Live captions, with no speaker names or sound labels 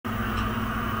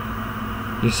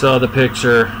You saw the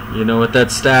picture, you know what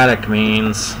that static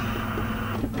means.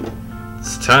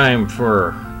 It's time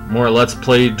for more Let's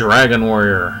Play Dragon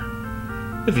Warrior.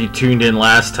 If you tuned in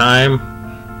last time,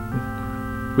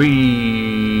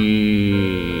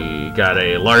 we got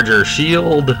a larger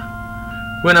shield,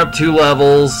 went up 2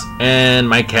 levels, and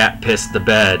my cat pissed the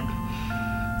bed.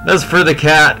 As for the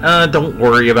cat, don't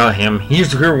worry about him.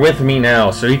 He's here with me now,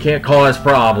 so he can't cause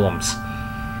problems.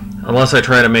 Unless I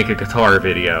try to make a guitar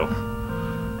video.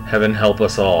 Heaven help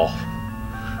us all.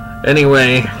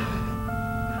 Anyway,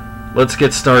 let's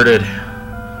get started.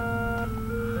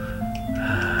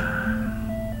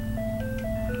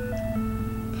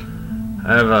 I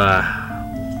have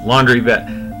a laundry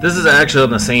bed. This is actually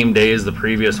on the same day as the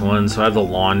previous one, so I have the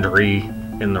laundry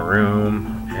in the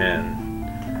room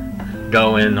and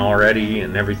going already,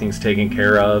 and everything's taken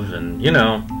care of, and you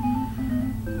know,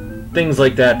 things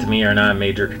like that to me are not a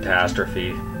major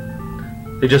catastrophe.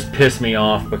 They just piss me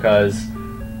off because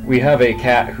we have a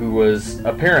cat who was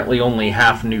apparently only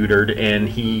half neutered, and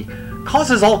he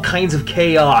causes all kinds of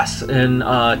chaos and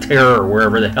terror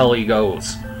wherever the hell he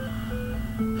goes.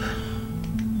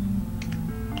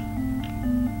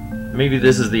 Maybe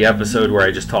this is the episode where I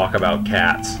just talk about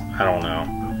cats. I don't know.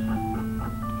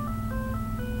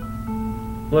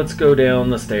 Let's go down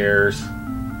the stairs.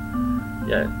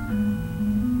 Yeah.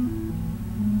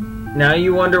 Now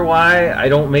you wonder why I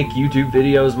don't make YouTube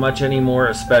videos much anymore,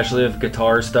 especially with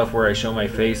guitar stuff where I show my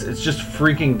face. It's just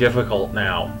freaking difficult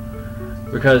now.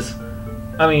 Because,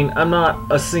 I mean, I'm not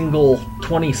a single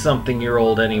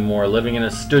 20-something-year-old anymore living in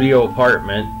a studio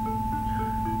apartment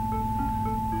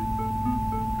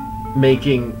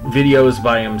making videos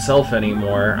by himself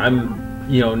anymore. I'm,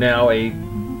 you know, now a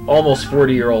almost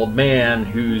 40-year-old man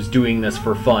who's doing this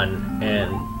for fun.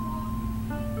 And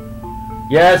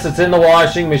yes, it's in the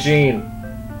washing machine.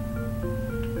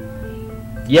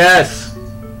 Yes.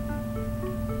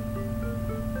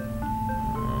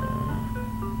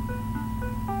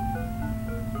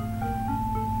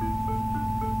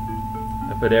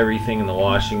 I put everything in the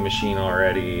washing machine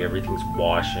already. Everything's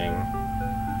washing.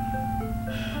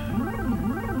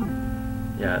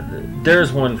 Yeah,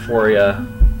 there's one for you.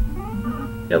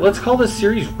 Yeah, let's call this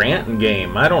series Rantin'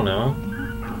 Game. I don't know.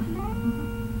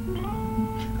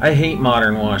 I hate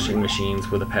modern washing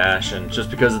machines with a passion, just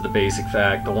because of the basic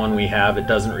fact, the one we have, it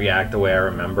doesn't react the way I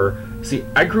remember. See,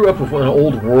 I grew up with an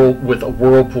old with a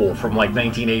Whirlpool from like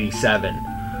 1987.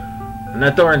 And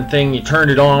that darn thing, you turned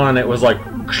it on, it was like...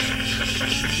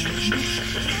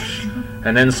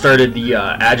 And then started the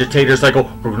agitator cycle.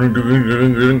 And it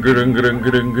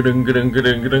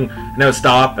would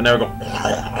stop, and it would go...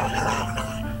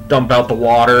 Dump out the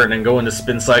water, and then go into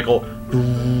spin cycle.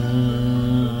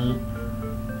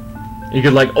 You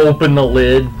could like open the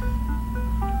lid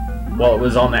while it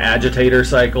was on the agitator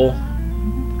cycle.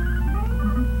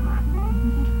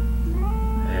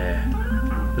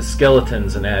 The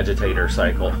skeleton's an agitator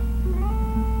cycle.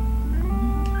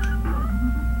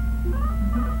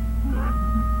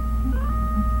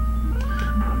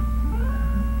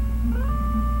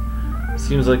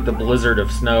 Seems like the blizzard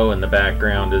of snow in the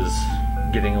background is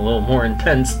getting a little more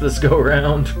intense this go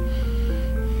round.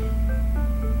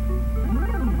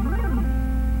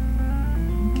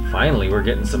 Finally, we're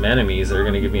getting some enemies that are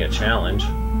going to give me a challenge.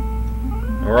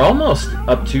 We're almost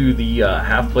up to the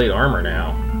half-plate armor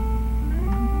now.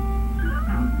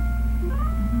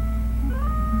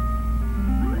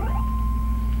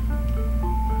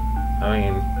 I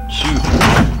mean, shoot.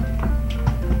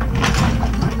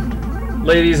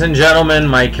 Ladies and gentlemen,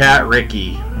 my cat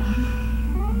Ricky.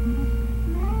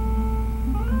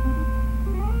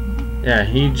 Yeah,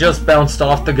 he just bounced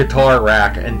off the guitar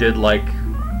rack and did like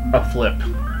a flip.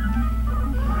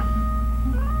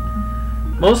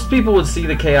 Most people would see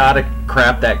the chaotic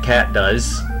crap that cat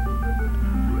does,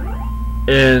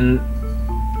 and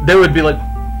they would be like,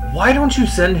 why don't you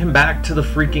send him back to the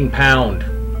freaking pound?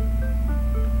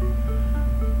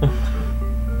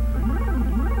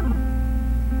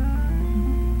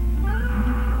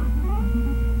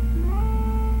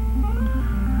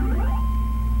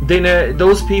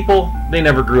 Those people, they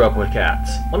never grew up with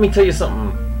cats. Let me tell you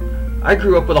something. I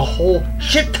grew up with a whole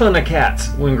shit ton of cats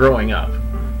when growing up.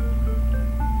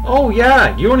 Oh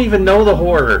yeah, you don't even know the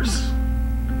horrors.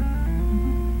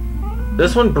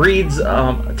 This one breeds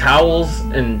towels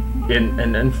and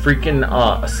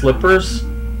freaking slippers.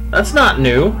 That's not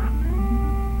new.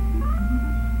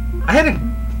 I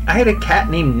had a cat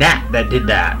named Nat that did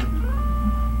that.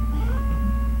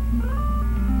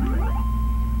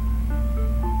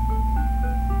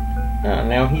 Oh,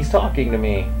 now he's talking to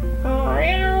me.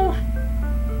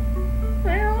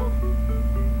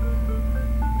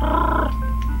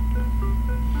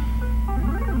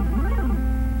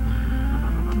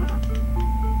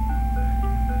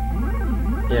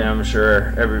 I'm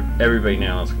sure everybody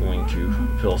now is going to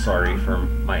feel sorry for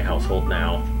my household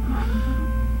now.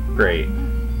 Great.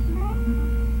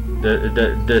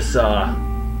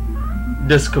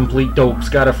 This complete dope's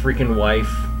got a freaking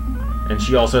wife, and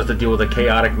she also has to deal with a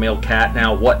chaotic male cat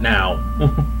now. What now?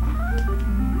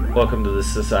 Welcome to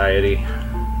this society.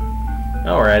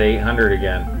 Oh, we're at 800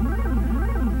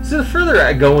 again. So the further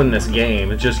I go in this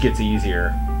game, it just gets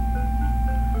easier.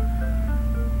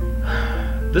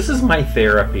 This is my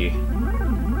therapy.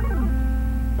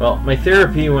 Well, my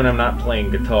therapy when I'm not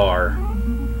playing guitar.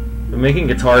 But making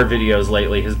guitar videos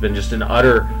lately has been just an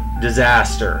utter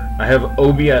disaster. I have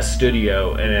OBS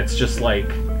Studio, and it's just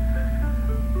like,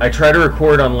 I try to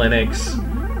record on Linux,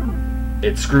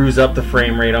 it screws up the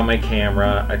frame rate on my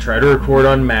camera. I try to record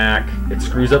on Mac, it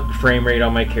screws up the frame rate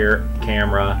on my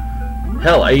camera.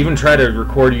 Hell, I even try to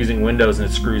record using Windows and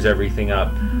it screws everything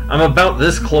up. I'm about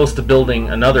this close to building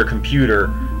another computer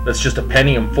that's just a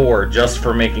Pentium 4 just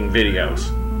for making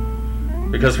videos.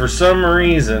 Because for some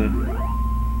reason,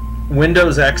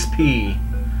 Windows XP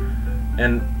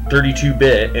and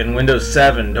 32-bit and Windows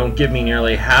 7 don't give me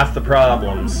nearly half the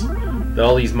problems that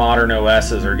all these modern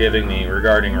OSs are giving me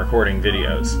regarding recording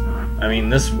videos. I mean,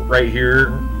 this right here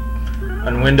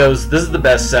on Windows, this is the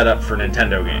best setup for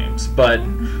Nintendo games, but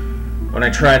when I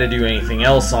try to do anything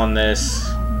else on this,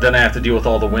 then I have to deal with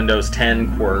all the Windows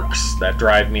 10 quirks that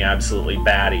drive me absolutely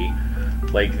batty,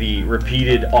 like the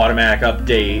repeated automatic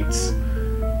updates.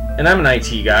 And I'm an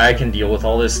IT guy, I can deal with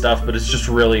all this stuff, but it's just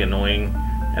really annoying,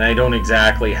 and I don't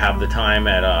exactly have the time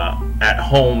at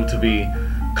home to be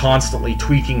constantly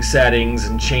tweaking settings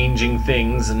and changing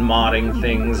things and modding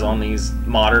things on these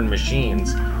modern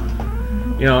machines.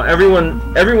 You know,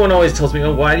 everyone always tells me,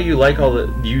 "Oh, why do you like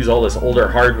use all this older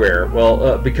hardware?"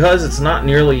 Well, because it's not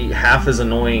nearly half as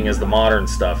annoying as the modern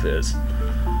stuff is.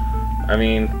 I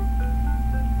mean,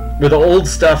 with the old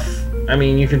stuff, I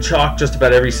mean, you can chalk just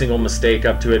about every single mistake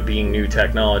up to it being new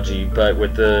technology, but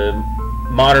with the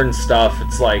modern stuff,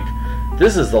 it's like,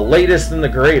 this is the latest and the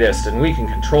greatest, and we can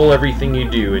control everything you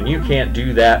do, and you can't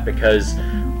do that because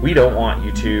we don't want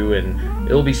you to, and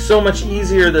it'll be so much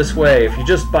easier this way if you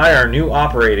just buy our new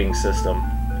operating system.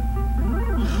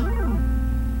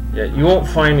 Yeah, you won't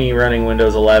find me running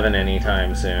Windows 11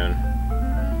 anytime soon.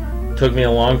 It took me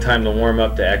a long time to warm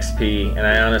up to XP, and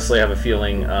I honestly have a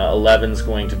feeling 11's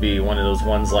going to be one of those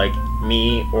ones like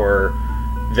me or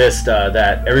Vista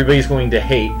that everybody's going to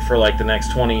hate for like the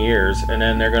next 20 years, and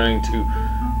then they're going to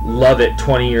love it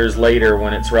 20 years later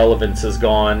when its relevance is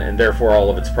gone and therefore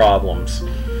all of its problems.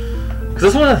 Because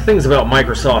that's one of the things about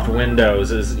Microsoft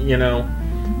Windows is, you know,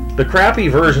 the crappy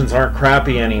versions aren't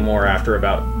crappy anymore after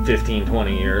about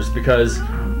 15-20 years because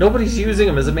nobody's using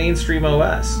them as a mainstream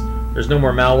OS. There's no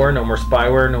more malware, no more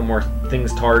spyware, no more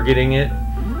things targeting it.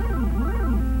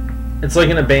 It's like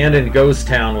an abandoned ghost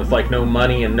town with like no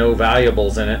money and no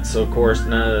valuables in it, so of course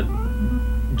none of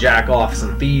the jack-offs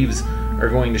and thieves are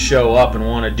going to show up and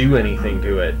want to do anything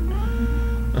to it.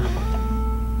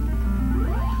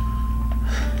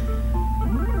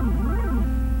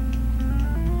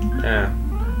 Yeah.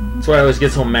 That's why I always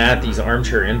get so mad at these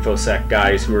armchair infosec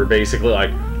guys who are basically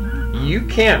like, you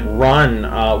can't run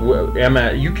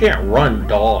you can't run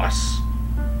DOS.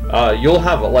 You'll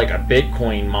have like a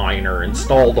Bitcoin miner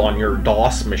installed on your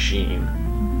DOS machine.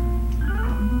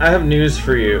 I have news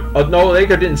for you. Oh no, they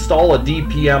could install a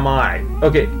DPMI.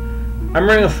 Okay, I'm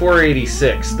running a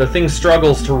 486. The thing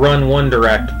struggles to run one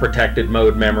direct protected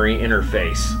mode memory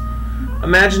interface.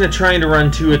 Imagine it trying to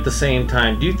run two at the same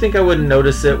time. Do you think I wouldn't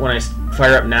notice it when I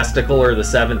fire up Nesticle or the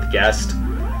Seventh Guest?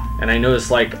 And I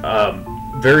notice like a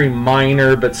very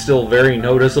minor but still very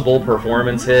noticeable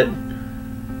performance hit?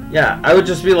 Yeah, I would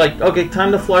just be like, okay,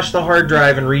 time to flush the hard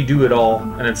drive and redo it all,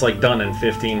 and it's like done in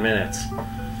 15 minutes.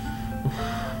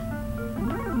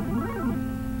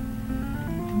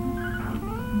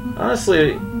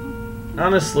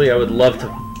 Honestly, I would love to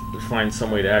find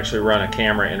some way to actually run a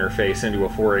camera interface into a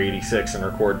 486 and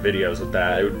record videos with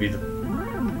that. It would be the...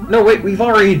 No, wait, we've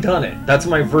already done it. That's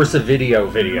my Versa video.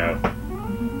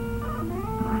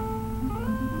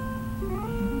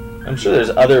 I'm sure there's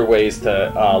other ways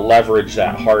to leverage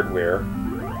that hardware.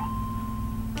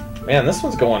 Man, this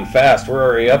one's going fast. We're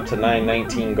already up to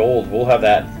 919 gold. We'll have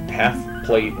that half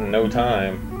plate in no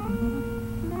time.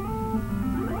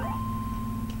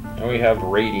 And we have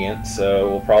Radiant, so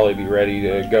we'll probably be ready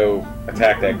to go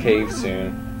attack that cave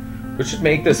soon. Which should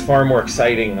make this far more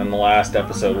exciting than the last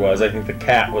episode was. I think the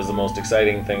cat was the most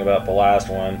exciting thing about the last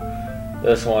one.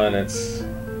 This one, it's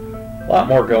a lot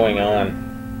more going on.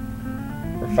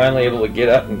 We're finally able to get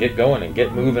up and get going and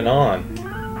get moving on.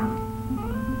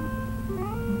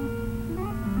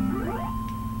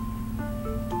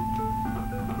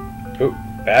 Ooh,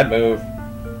 bad move.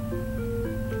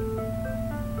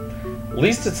 At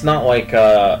least it's not like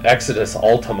Exodus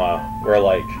Ultima, where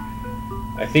like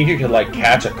I think you could like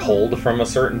catch a cold from a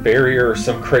certain barrier or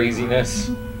some craziness.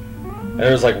 And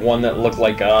there was like one that looked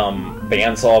like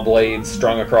bandsaw blades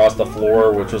strung across the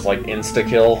floor, which was like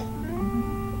insta-kill.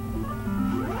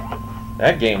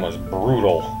 That game was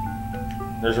brutal.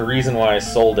 There's a reason why I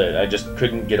sold it. I just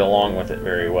couldn't get along with it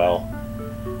very well.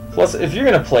 Plus, if you're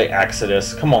going to play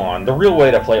Exodus, come on. The real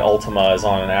way to play Ultima is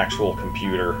on an actual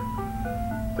computer.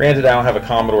 Granted, I don't have a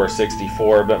Commodore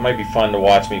 64, but it might be fun to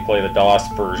watch me play the DOS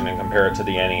version and compare it to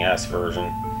the NES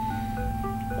version.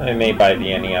 I may buy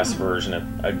the NES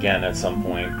version again at some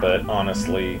point, but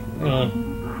honestly,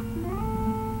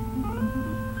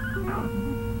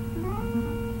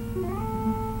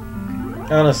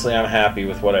 Honestly, I'm happy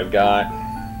with what I've got.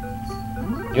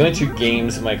 The only two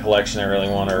games in my collection I really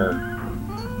want to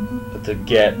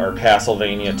get are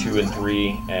Castlevania 2 and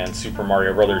 3 and Super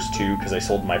Mario Bros. 2, because I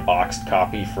sold my boxed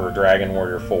copy for Dragon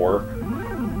Warrior 4.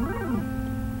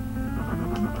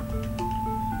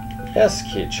 Yes,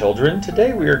 children,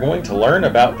 today we are going to learn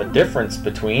about the difference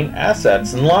between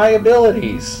assets and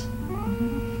liabilities.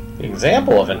 The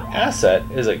example of an asset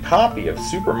is a copy of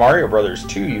Super Mario Bros.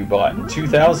 2 you bought in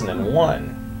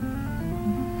 2001.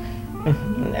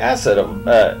 An asset of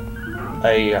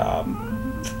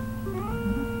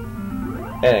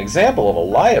an example of a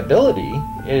liability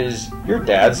is your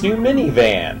dad's new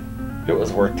minivan. It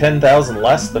was worth $10,000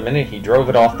 less the minute he drove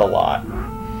it off the lot.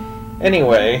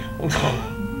 Anyway,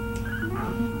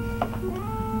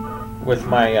 with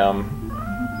my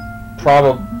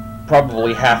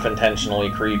probably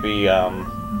half-intentionally creepy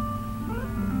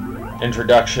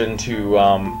introduction to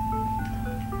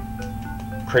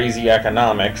crazy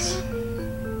economics,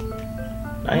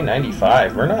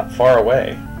 $9.95, we're not far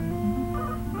away.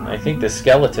 I think the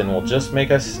skeleton will just make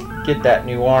us get that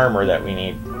new armor that we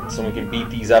need so we can beat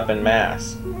these up en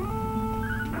masse. I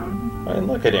mean,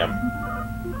 look at him.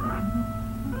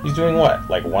 He's doing what?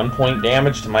 Like 1 point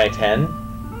damage to my 10?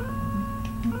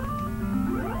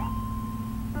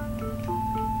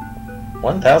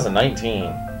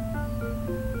 $1,019.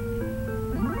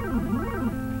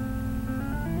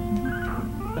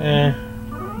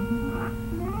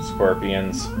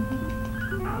 Scorpions.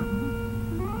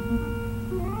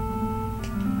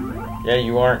 Yeah,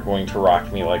 you aren't going to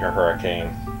rock me like a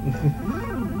hurricane.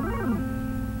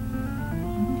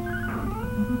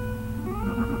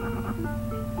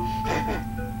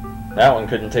 That one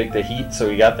couldn't take the heat, so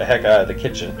he got the heck out of the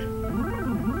kitchen.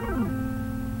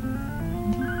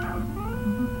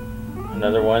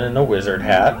 Another one in the wizard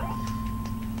hat.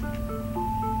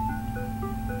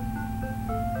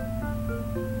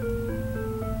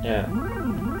 Yeah.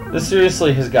 This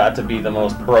seriously has got to be the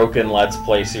most broken Let's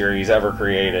Play series ever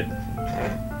created.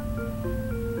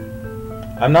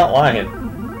 I'm not lying.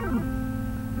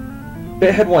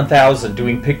 Bithead 1000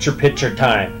 doing picture-picture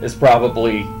time is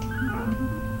probably...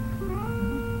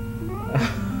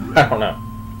 I don't know.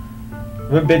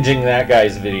 I've been binging that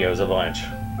guy's videos a bunch.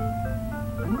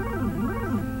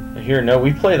 Here, no,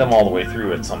 we play them all the way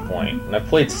through at some point. And I've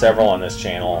played several on this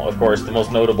channel. Of course, the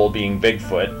most notable being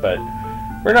Bigfoot, but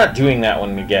we're not doing that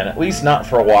one again, at least not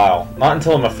for a while. Not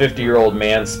until I'm a 50-year-old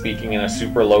man speaking in a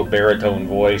super low baritone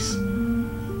voice.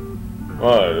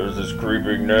 Hi, this is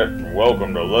Creeping Net, and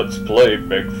welcome to Let's Play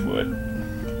Bigfoot.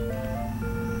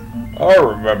 I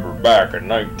remember back in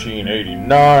 1989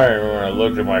 when I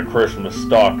looked at my Christmas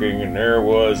stocking and there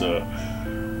was a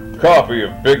copy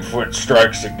of Bigfoot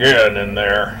Strikes Again in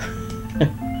there.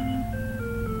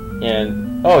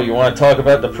 And, oh, you want to talk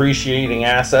about depreciating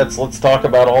assets? Let's talk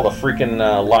about all the freaking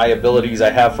liabilities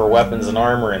I have for weapons and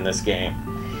armor in this game.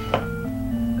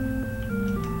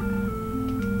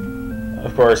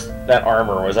 Of course, that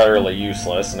armor was utterly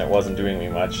useless and it wasn't doing me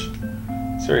much.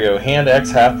 So here we go, hand X,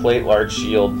 half plate, large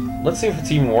shield. Let's see if it's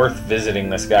even worth visiting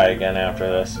this guy again after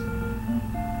this.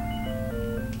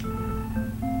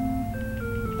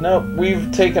 Nope,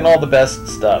 we've taken all the best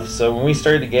stuff. So when we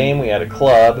started the game, we had a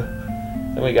club,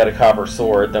 then we got a copper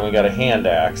sword, then we got a hand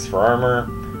axe. For armor,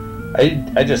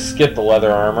 I just skipped the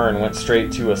leather armor and went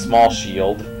straight to a small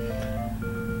shield,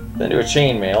 then to a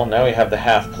chainmail. Now we have the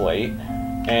half plate,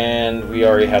 and we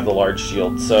already have the large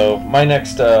shield. So my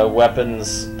next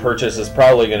weapons purchase is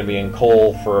probably going to be in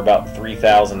coal for about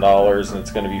 $3,000, and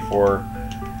it's going to be for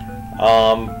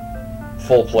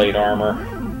full plate armor.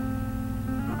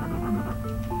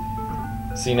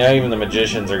 See, now even the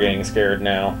magicians are getting scared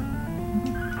now.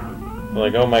 They're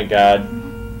like, oh my god.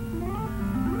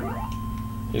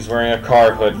 He's wearing a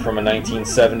car hood from a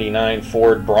 1979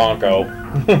 Ford Bronco.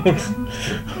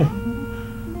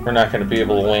 we're not going to be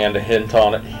able to land a hit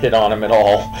on him at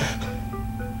all.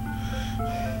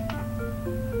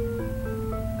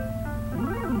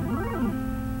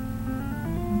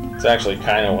 It's actually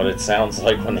kind of what it sounds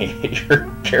like when they hit your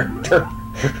character.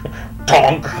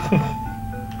 Donk!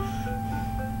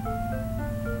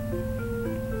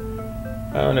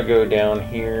 I'm gonna go down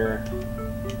here.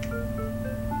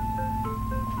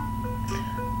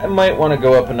 I might want to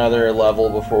go up another level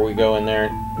before we go in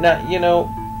there. Nah, you know,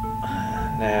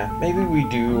 nah, maybe we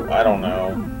do. I don't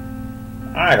know.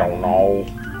 I don't know.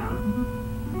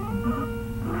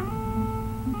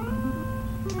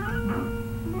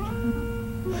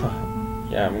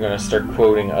 Yeah, I'm gonna start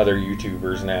quoting other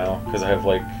YouTubers now, because I have,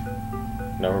 like,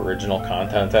 no original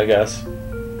content, I guess.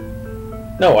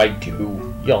 No, I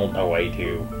do. Y'all know I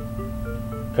do.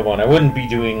 Come on, I wouldn't be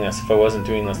doing this if I wasn't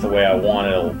doing this the way I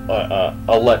wanted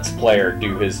a Let's Player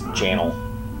do his channel.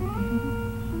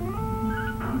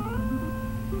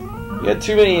 You got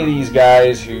too many of these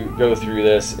guys who go through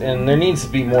this, and there needs to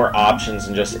be more options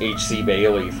than just HC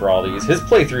Bailey for all these. His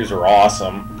playthroughs are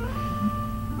awesome.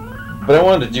 But I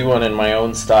wanted to do one in my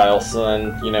own style, so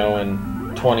then, you know,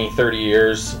 in 20, 30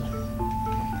 years,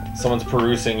 someone's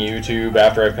perusing YouTube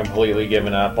after I've completely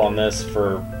given up on this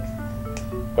for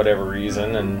whatever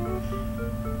reason, and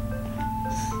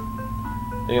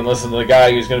you can listen to the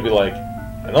guy who's going to be like,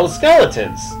 and those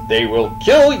skeletons, they will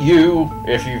kill you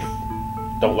if you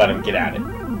don't let them get at it.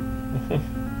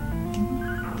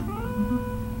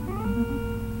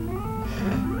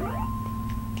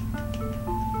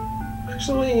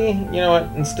 Actually, you know what?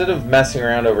 Instead of messing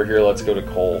around over here, let's go to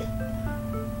coal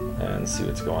and see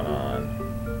what's going on.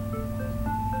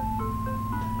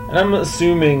 And I'm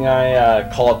assuming I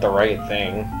call it the right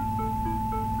thing.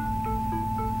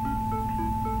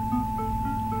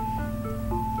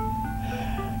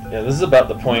 Yeah, this is about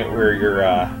the point where your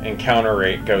encounter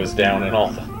rate goes down in all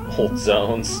the old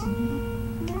zones.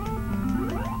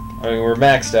 I mean, we're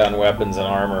maxed out on weapons and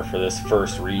armor for this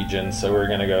first region, so we're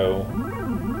gonna go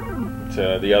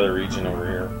to the other region over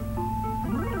here.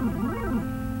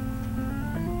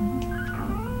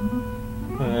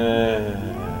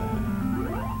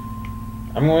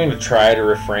 I'm going to try to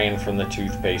refrain from the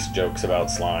toothpaste jokes about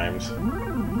slimes.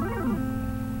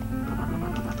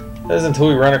 That is until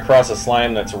we run across a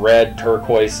slime that's red,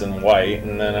 turquoise, and white,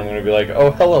 and then I'm going to be like,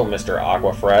 oh, hello, Mr.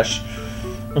 Aquafresh.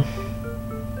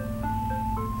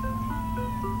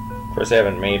 Of course, I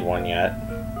haven't made one yet.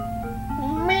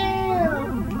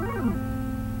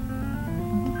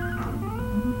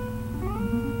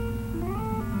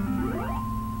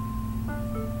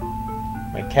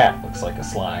 My cat looks like a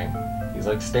slime. He's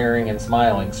like staring and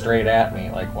smiling straight at me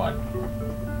like one.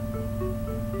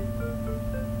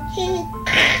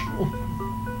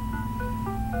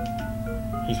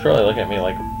 He's probably looking at me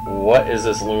like, what is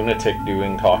this lunatic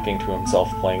doing talking to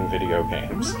himself playing video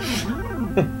games?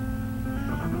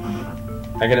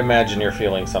 I can imagine you're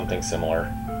feeling something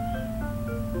similar.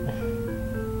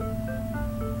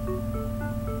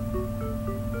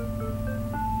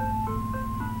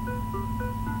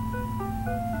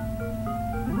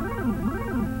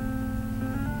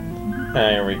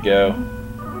 There we go.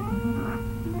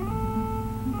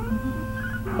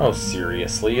 Oh,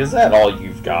 seriously, is that all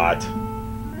you've got?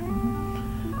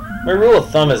 My rule of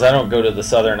thumb is I don't go to the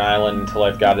southern island until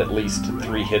I've got at least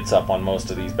 3 hits up on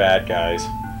most of these bad guys.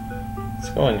 Let's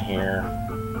go in here.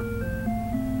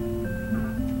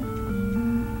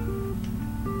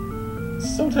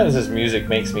 Sometimes this music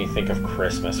makes me think of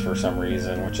Christmas for some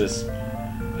reason, which is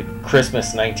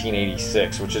Christmas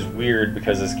 1986, which is weird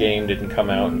because this game didn't come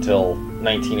out until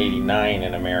 1989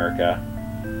 in America.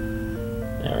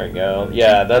 There we go.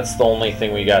 Yeah, that's the only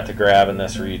thing we got to grab in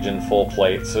this region, full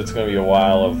plate, so it's going to be a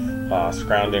while of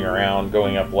scrounging around,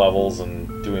 going up levels, and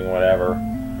doing whatever.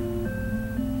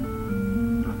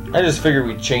 I just figured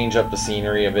we'd change up the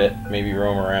scenery a bit, maybe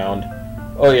roam around.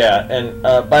 Oh yeah, and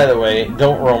by the way,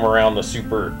 don't roam around the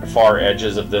super far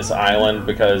edges of this island,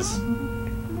 because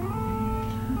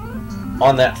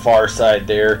on that far side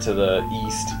there to the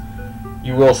east,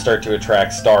 you will start to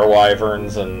attract star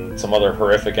wyverns and some other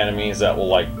horrific enemies that will,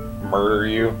 like, murder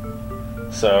you.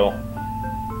 So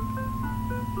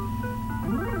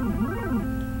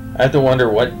I have to wonder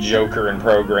what joker in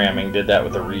programming did that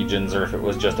with the regions, or if it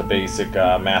was just a basic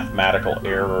mathematical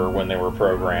error when they were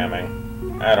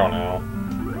programming. I don't know.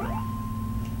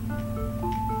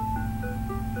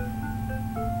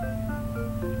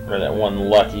 Or that one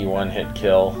lucky one-hit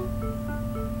kill.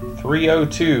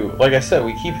 302. Like I said,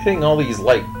 we keep hitting all these,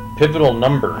 like, pivotal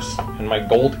numbers in my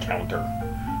gold counter.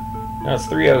 Now it's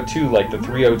 302, like the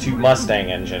 302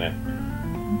 Mustang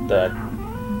engine.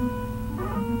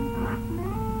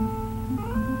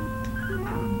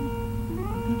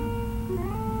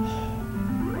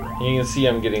 You can see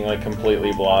I'm getting like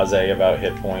completely blasé about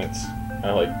hit points.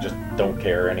 I like just don't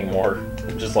care anymore.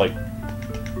 I'm just like,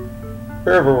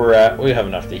 wherever we're at, we have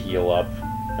enough to heal up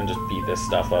and just beat this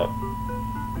stuff up.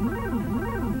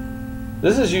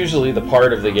 This is usually the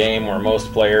part of the game where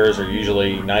most players are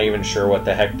usually not even sure what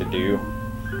the heck to do.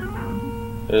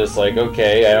 They're just like,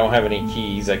 okay, I don't have any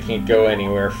keys, I can't go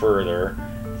anywhere further.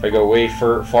 If I go way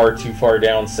far too far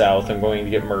down south, I'm going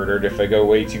to get murdered. If I go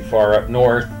way too far up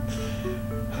north,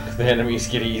 the enemies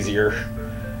get easier.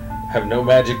 I have no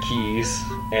magic keys,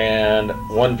 and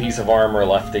one piece of armor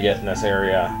left to get in this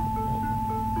area.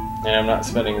 And I'm not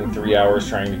spending 3 hours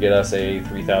trying to get us a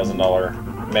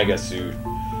 $3,000 mega suit.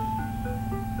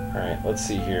 Alright, let's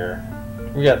see here.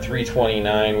 We got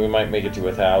 329, we might make it to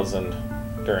 1,000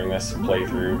 during this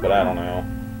playthrough, but I don't know.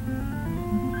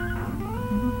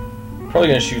 Probably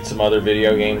gonna shoot some other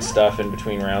video game stuff in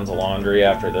between rounds of laundry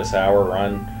after this hour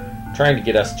run, trying to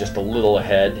get us just a little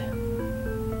ahead.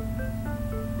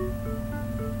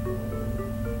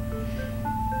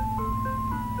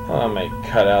 I might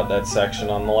cut out that section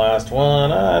on the last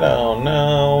one, I don't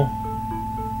know.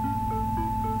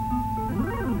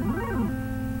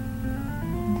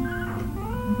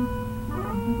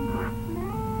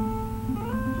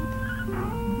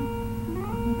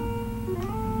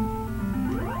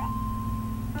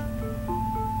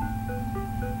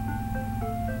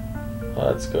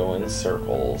 Let's go in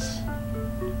circles.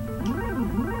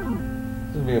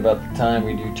 This will be about the time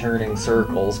we do Turning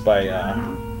Circles by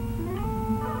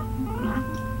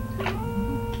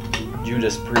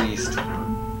Judas Priest.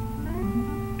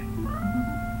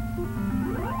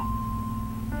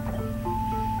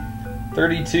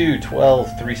 $32,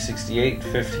 $12, $368,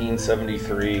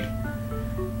 $15.73.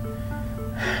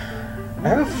 I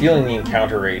have a feeling the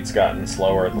encounter rate's gotten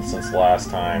slower since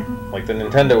last time. Like, the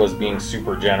Nintendo was being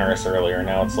super generous earlier,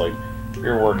 now it's like,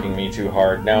 you're working me too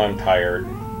hard, now I'm tired.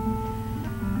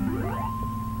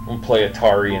 I'll play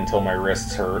Atari until my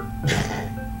wrists hurt.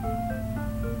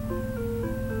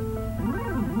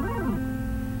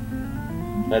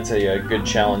 That's a good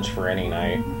challenge for any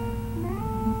night.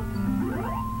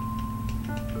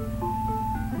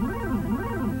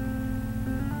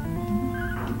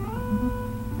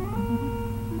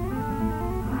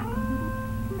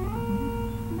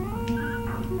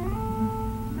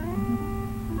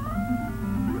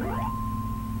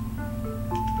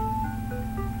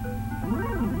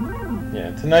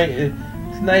 Yeah, tonight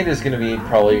is going to be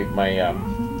probably my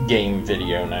game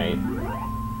video night.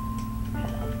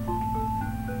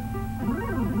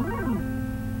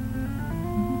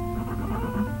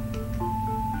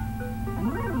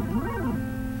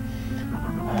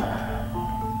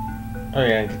 Oh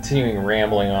yeah, and continuing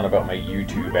rambling on about my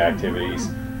YouTube activities.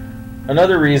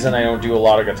 Another reason I don't do a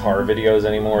lot of guitar videos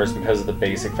anymore is because of the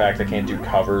basic fact I can't do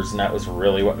covers, and that was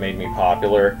really what made me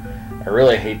popular. I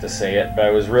really hate to say it, but I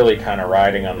was really kind of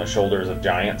riding on the shoulders of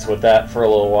giants with that for a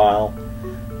little while.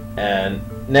 And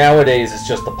nowadays it's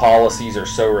just the policies are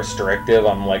so restrictive,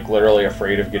 I'm like literally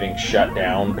afraid of getting shut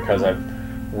down because I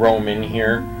roam in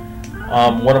here.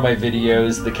 One of my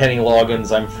videos, the Kenny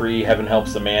Loggins I'm Free, Heaven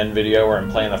Helps the Man video, where I'm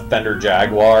playing a Fender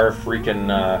Jaguar, freaking,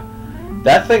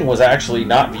 that thing was actually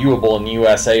not viewable in the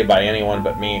USA by anyone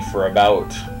but me for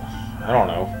about, I don't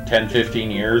know,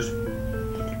 10-15 years.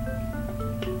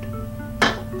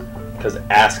 Because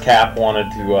ASCAP wanted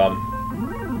to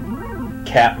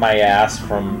cap my ass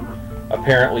from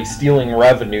apparently stealing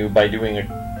revenue by doing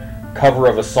a cover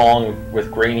of a song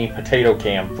with grainy potato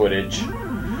cam footage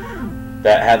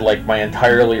that had like my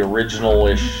entirely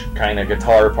original-ish kind of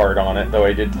guitar part on it, though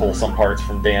I did pull some parts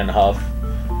from Dan Huff.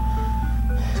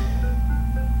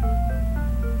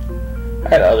 I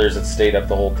had others that stayed up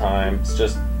the whole time. It's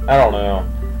just, I don't know.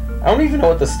 I don't even know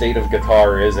what the state of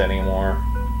guitar is anymore.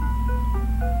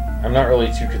 I'm not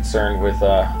really too concerned with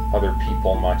other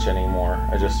people much anymore.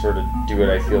 I just sort of do what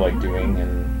I feel like doing,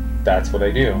 and that's what I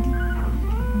do.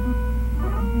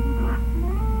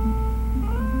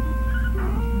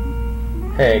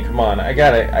 Hey, come on, I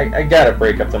gotta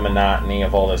break up the monotony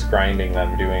of all this grinding that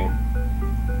I'm doing.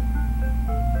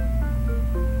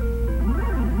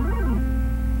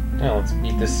 Now let's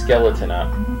beat this skeleton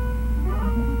up.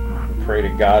 Pray to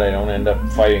God I don't end up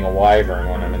fighting a wyvern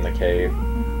when I'm in the cave.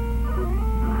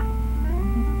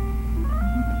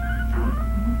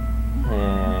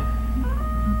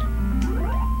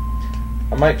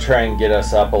 I might try and get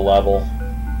us up a level.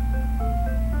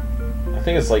 I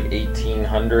think it's like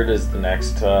 1800 is the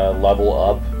next level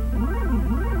up.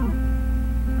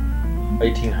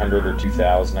 1800 or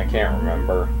 2000, I can't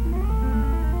remember.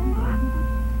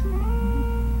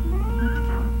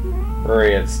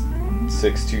 Hurry, it's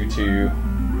 622.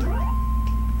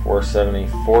 470,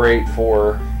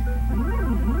 484.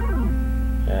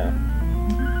 Yeah.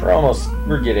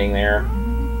 We're getting there.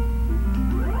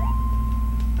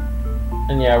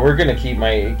 And yeah, we're gonna keep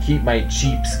my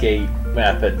cheapskate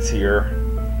methods here.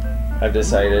 I've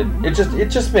decided. It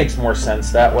just makes more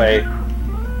sense that way.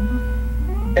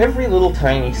 Every little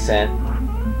tiny cent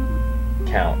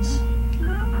counts.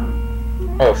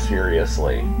 Oh,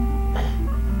 seriously.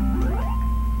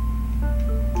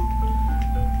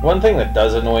 One thing that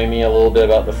does annoy me a little bit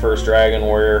about the first Dragon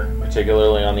Warrior,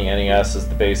 particularly on the NES, is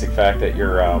the basic fact that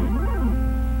your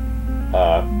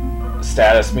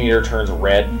status meter turns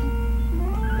red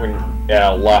when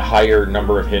at a lot higher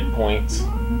number of hit points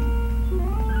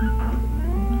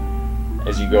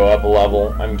as you go up a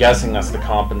level. I'm guessing that's to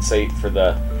compensate for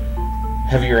the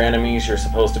heavier enemies you're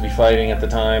supposed to be fighting at the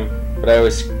time, but I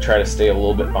always try to stay a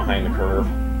little bit behind the curve.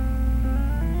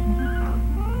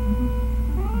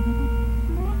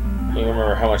 You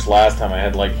remember how much last time I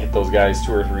had like hit those guys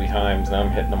 2 or 3 times, now I'm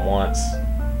hitting them once.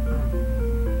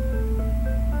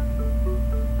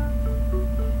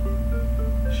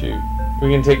 Shoot. We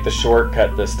can take the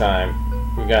shortcut this time.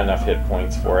 We got enough hit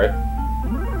points for it.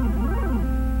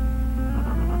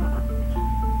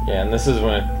 Yeah, and this is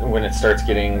when it starts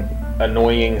getting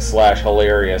annoying /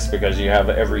 hilarious, because you have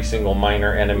every single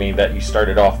minor enemy that you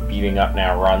started off beating up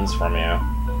now runs from you.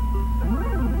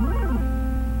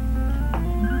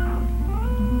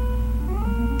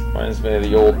 Reminds me of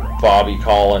the old Bobby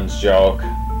Collins joke.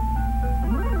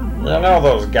 You know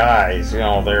those guys, you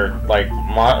know, they're like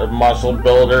muscle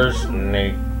builders and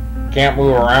they can't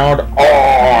move around.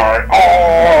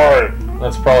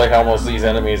 That's probably how most of these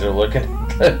enemies are looking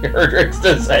at the Redux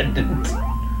Descendant.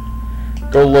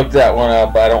 Go look that one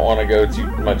up. I don't want to go too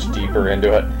much deeper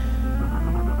into it.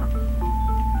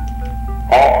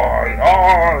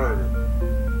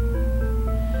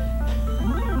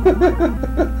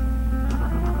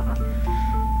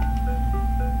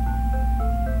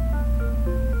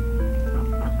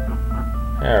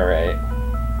 Alright.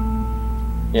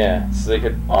 Yeah, so they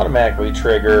could automatically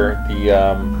trigger the,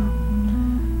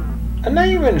 I'm not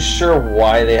even sure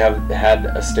why they have had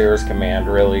a stairs command,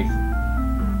 really.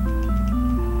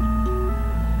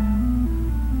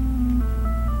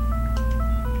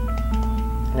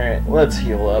 Alright, let's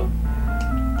heal up.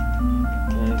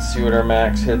 And see what our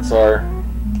max hits are.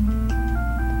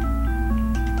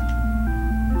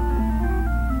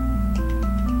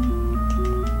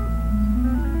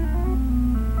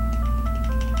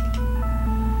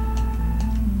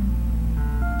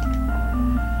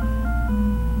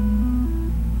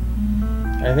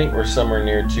 I think we're somewhere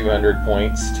near 200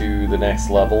 points to the next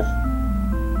level.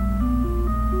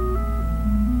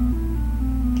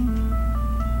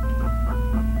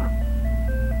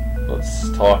 Let's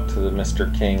talk to the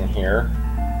Mr. King here.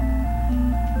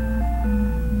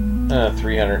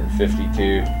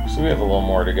 352, so we have a little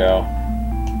more to go.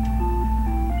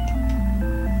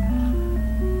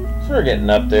 So we're getting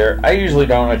up there. I usually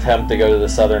don't attempt to go to the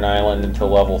Southern Island until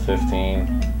level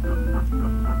 15.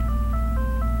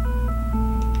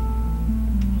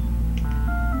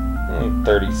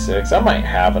 36. I might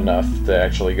have enough to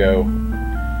actually go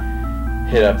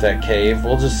hit up that cave.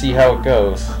 We'll just see how it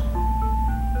goes.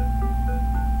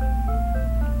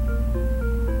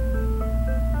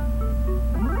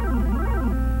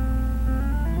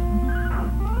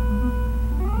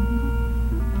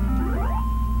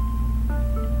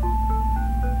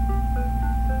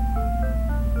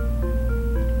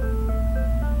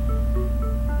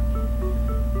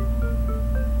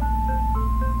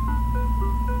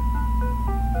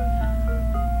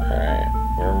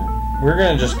 We're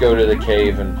gonna just go to the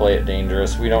cave and play it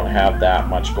dangerous. We don't have that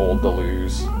much gold to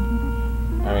lose.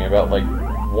 I mean, about like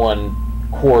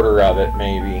 1/4 of it,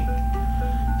 maybe.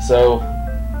 So,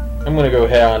 I'm gonna go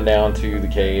head on down to the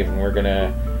cave and we're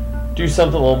gonna do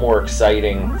something a little more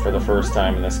exciting for the first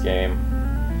time in this game.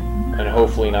 And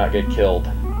hopefully not get killed.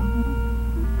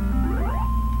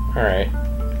 Alright.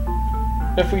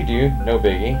 If we do, no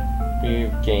biggie.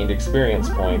 We've gained experience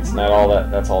points, and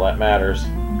that's all that matters.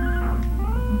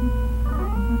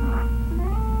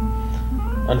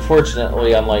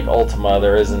 Unfortunately, unlike Ultima,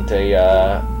 there isn't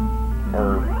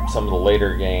or some of the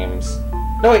later games.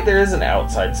 No, wait, there is an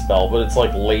outside spell, but it's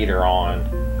like later on.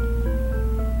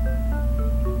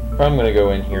 But I'm gonna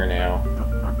go in here now.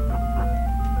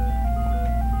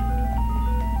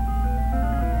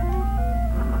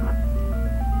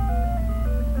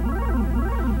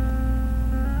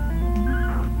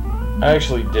 I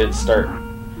actually did start.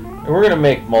 We're going to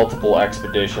make multiple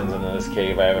expeditions into this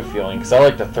cave, I have a feeling, because I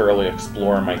like to thoroughly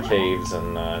explore my caves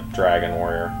in Dragon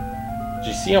Warrior. Do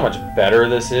you see how much better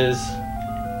this is?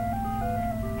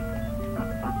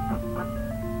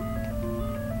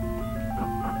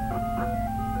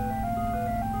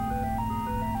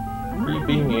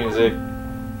 Creepy music.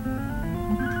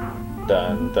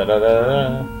 Dun da da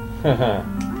da da.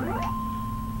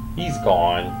 He's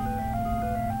gone.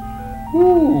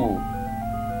 Ooh.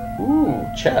 Ooh,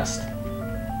 chest.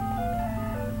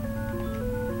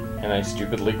 And I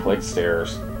stupidly clicked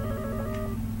stairs.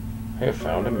 I have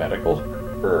found a medical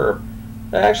herb.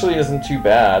 That actually isn't too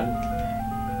bad.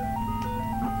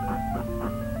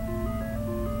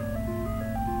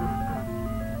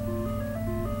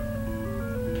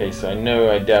 Okay, so I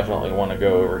know I definitely want to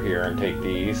go over here and take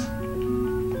these.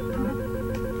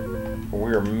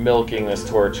 We're milking this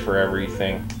torch for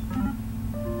everything.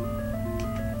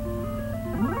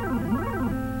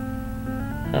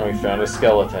 And we found a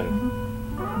skeleton.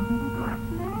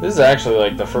 This is actually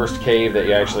like the first cave that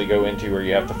you actually go into where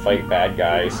you have to fight bad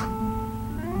guys.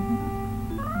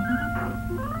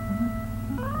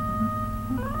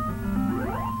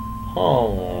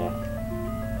 Oh.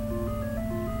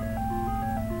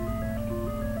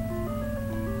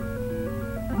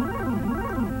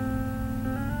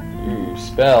 Ooh,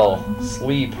 spell.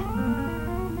 Sleep.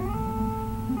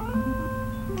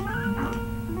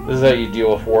 This is how you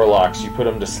deal with warlocks. You put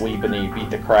them to sleep and then you beat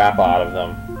the crap out of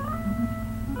them.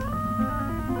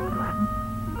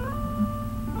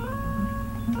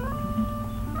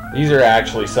 These are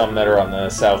actually some that are on the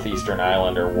southeastern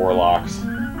island are warlocks.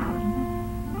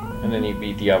 And then you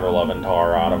beat the ever-loving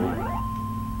tar out of them.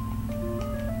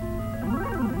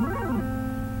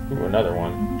 Ooh, another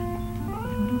one.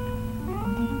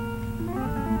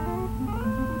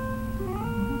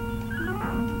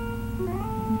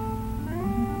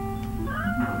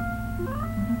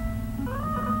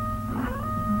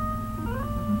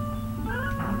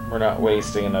 We're not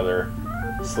wasting another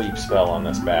sleep spell on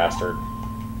this bastard.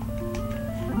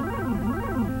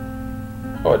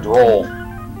 Oh, a droll.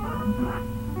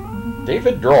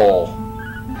 David Droll.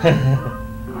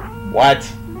 What?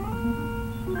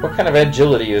 What kind of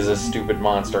agility does this stupid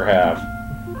monster have?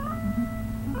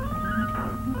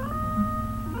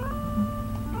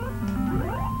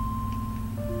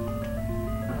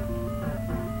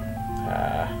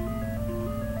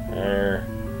 There.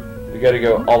 We gotta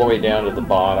go all the way down to the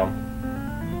bottom.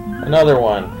 Another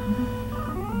one.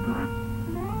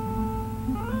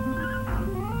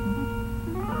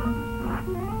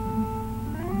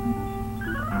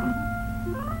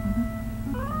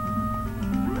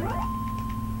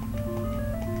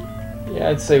 Yeah,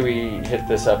 I'd say we hit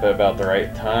this up at about the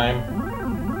right time.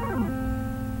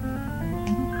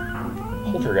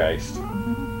 Poltergeist.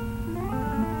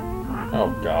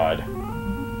 Oh God.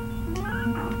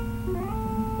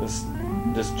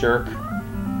 This jerk.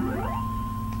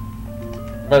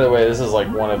 By the way, this is like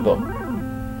one of the...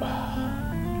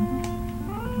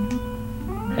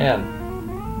 Man.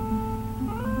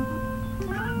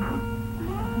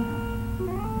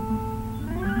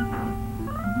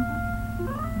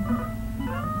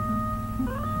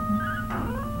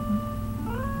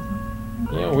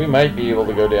 Yeah, we might be able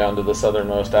to go down to the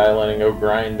southernmost island and go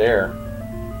grind there.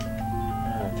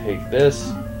 Take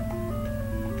this.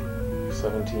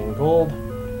 17 gold.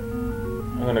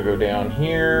 I'm gonna go down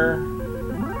here.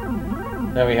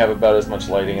 Now we have about as much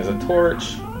lighting as a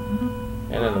torch.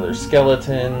 And another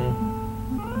skeleton.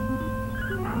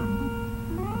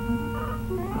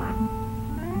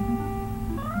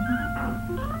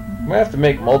 I'm gonna have to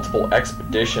make multiple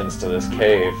expeditions to this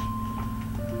cave.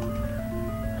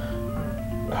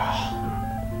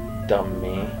 Dumb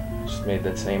me. Just made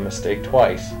that same mistake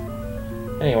twice.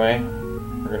 Anyway,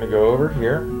 we're gonna go over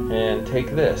here and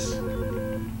take this.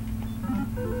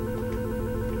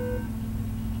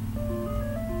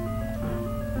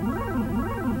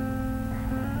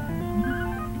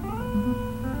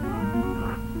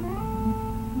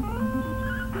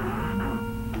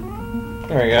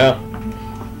 There we go.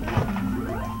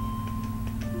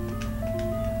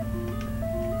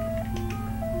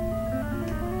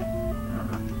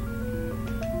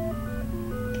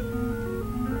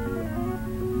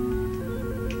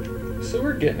 So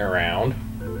we're getting around.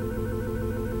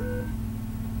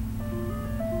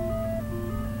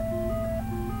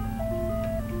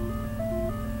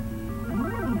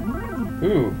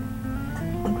 Ooh.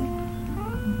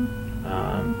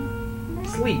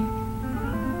 Sleep.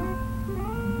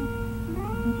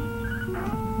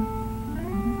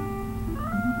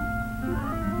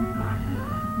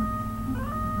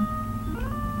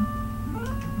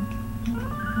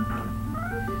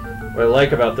 What I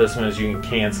like about this one is you can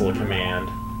cancel a command.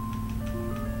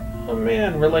 Oh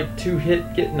man, we're like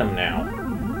 2-hit getting them now.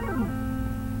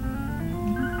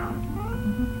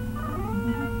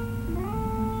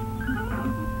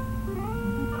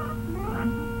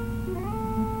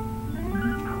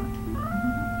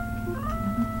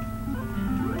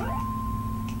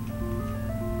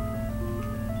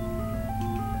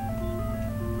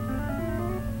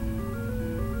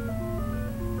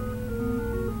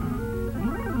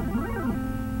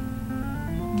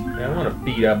 gonna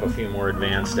beat up a few more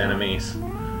advanced enemies.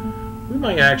 We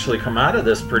might actually come out of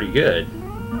this pretty good.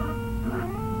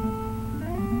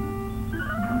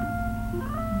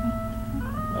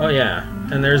 Oh yeah,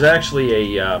 and there's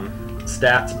actually a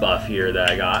stats buff here that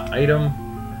I got. Item,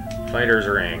 Fighter's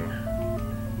Ring.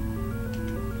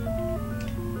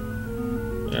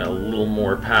 Yeah, a little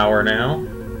more power now.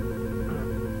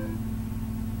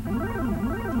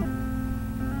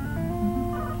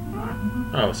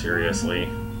 Oh, seriously.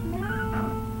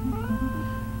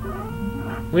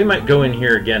 We might go in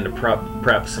here again to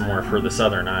prep some more for the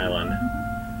Southern Island.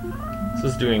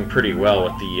 This is doing pretty well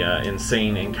with the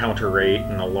insane encounter rate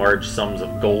and the large sums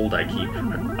of gold I keep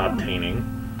obtaining.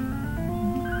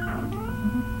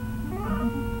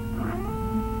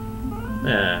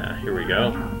 Here we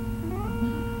go.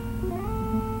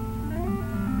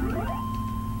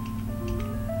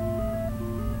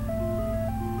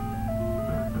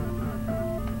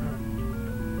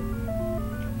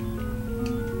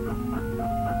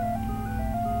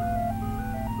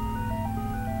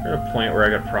 At a point where I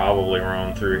could probably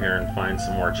roam through here and find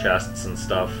some more chests and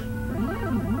stuff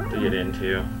to get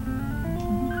into.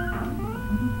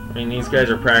 I mean, these guys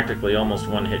are practically almost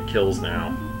one-hit kills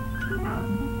now.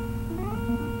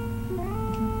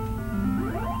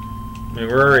 I mean,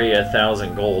 we're already at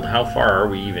 1,000 gold. How far are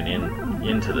we even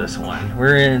into this one?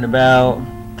 We're in about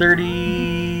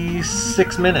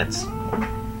 36 minutes.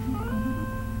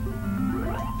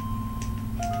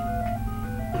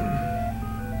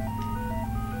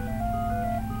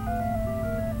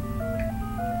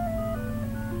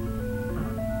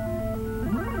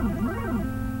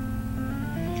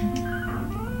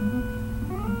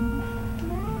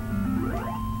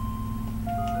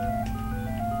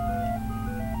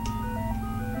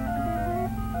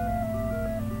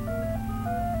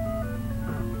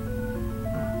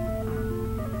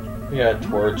 We got a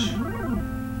torch.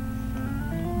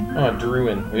 Oh, a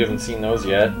Druid. We haven't seen those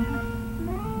yet.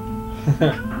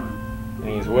 And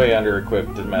he's way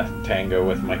under-equipped to tango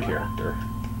with my character.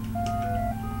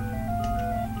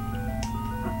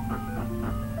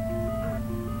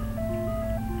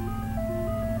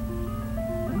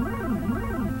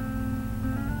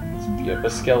 Let's beat up a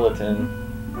skeleton.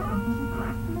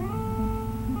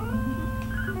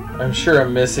 I'm sure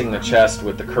I'm missing the chest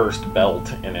with the cursed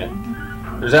belt in it.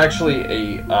 There's actually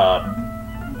a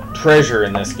treasure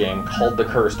in this game called the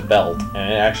Cursed Belt,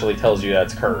 and it actually tells you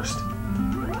that's cursed.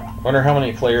 I wonder how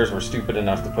many players were stupid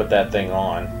enough to put that thing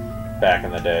on back in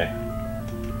the day.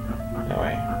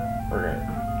 Anyway, we're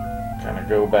gonna kind of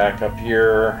go back up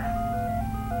here.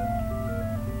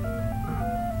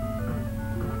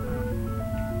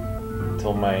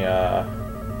 Until my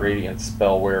Radiant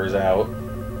spell wears out.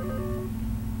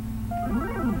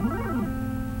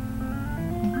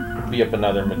 Be up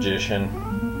another magician.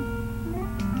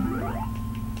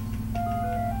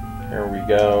 Here we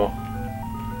go.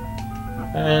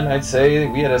 And I'd say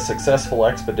we had a successful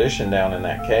expedition down in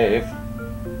that cave.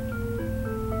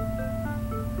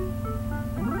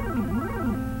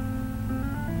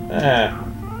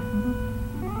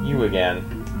 You again.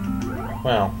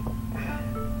 Well,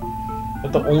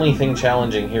 but the only thing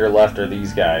challenging here left are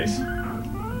these guys.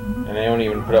 And they don't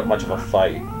even put up much of a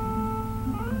fight.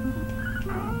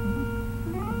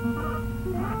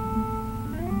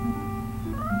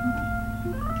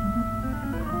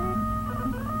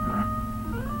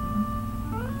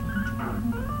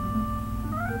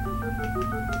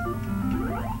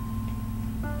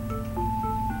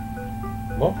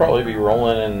 We'll probably be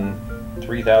rolling in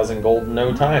 3,000 gold in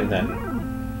no time then.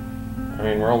 I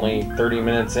mean, we're only 30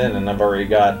 minutes in and I've already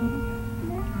got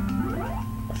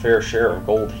a fair share of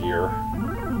gold here.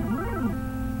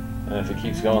 And if it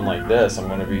keeps going like this, I'm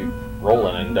going to be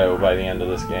rolling in dough by the end of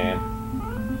this game.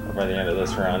 Or by the end of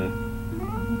this run.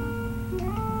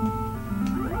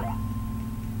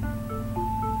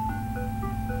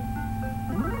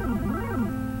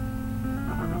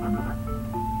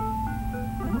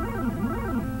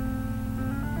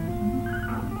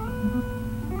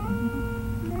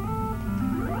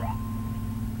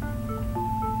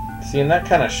 See, and that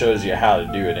kind of shows you how to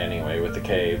do it anyway with the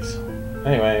caves.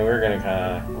 Anyway, we're going to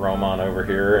kind of roam on over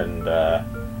here and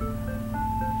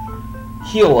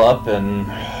heal up and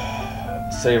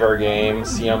save our game,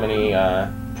 see how many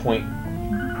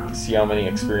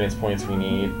experience points we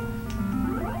need.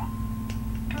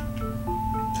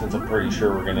 Since I'm pretty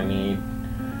sure we're going to need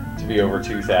to be over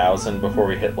 2,000 before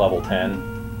we hit level 10.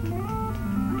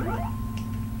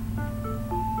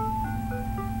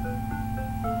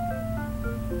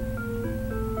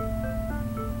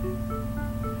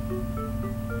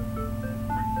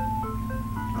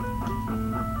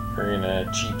 We're gonna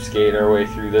cheapskate our way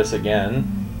through this again.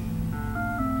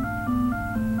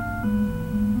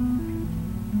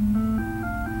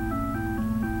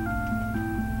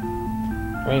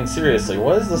 I mean, seriously,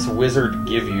 what does this wizard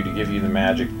give you to give you the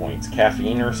magic points?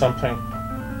 Caffeine or something?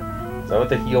 Is that what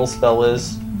the heal spell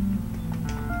is?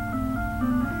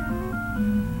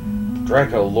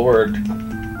 Draco Lord,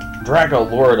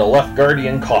 a Left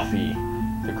Guardian coffee.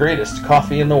 The greatest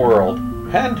coffee in the world.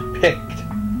 Hand-picked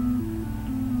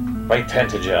by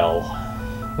Tentagel.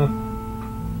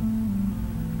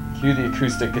 Cue the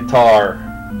acoustic guitar.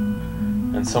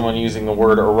 And someone using the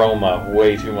word aroma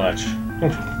way too much.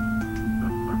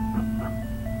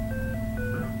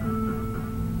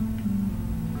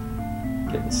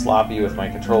 Getting sloppy with my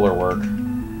controller work.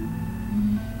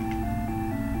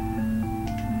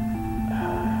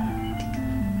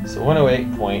 So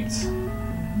 108 points.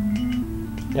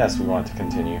 Yes, we want to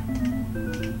continue.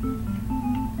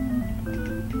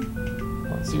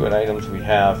 Let's see what items we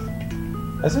have.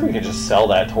 I think we could just sell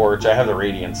that torch. I have the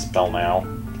Radiant spell now.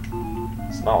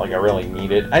 It's not like I really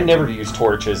need it. I never use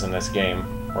torches in this game.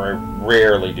 Or I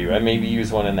rarely do. I maybe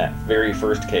use one in that very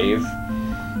first cave.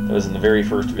 That was in the very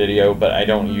first video, but I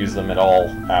don't use them at all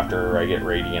after I get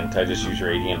Radiant. I just use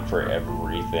Radiant for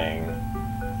everything.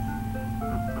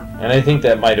 And I think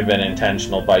that might have been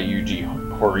intentional by Yuji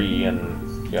Horii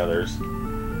and the others.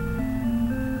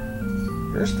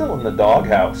 You're still in the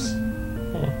doghouse.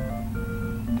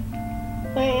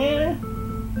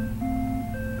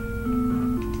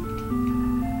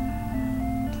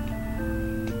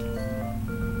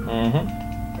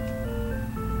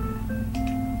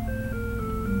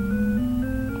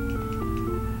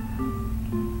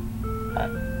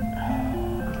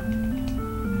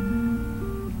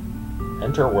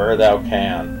 Enter where thou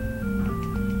can.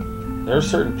 There are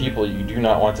certain people you do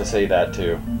not want to say that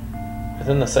to.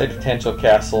 Within the sight of Tanchel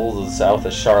Castle to the south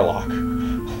is Sharlock.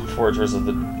 Fortress of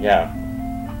the... yeah.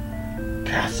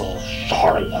 Castle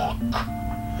Sharlock.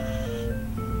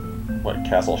 What,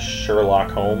 Castle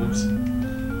Sherlock Holmes?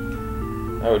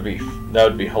 That would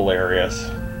be hilarious.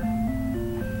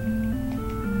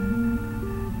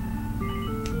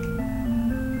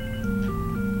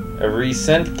 Every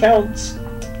cent counts.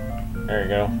 There you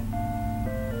go.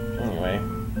 Anyway.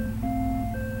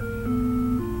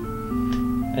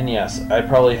 And yes, I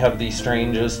probably have the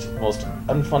strangest, most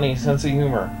unfunny sense of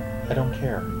humor. I don't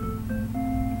care.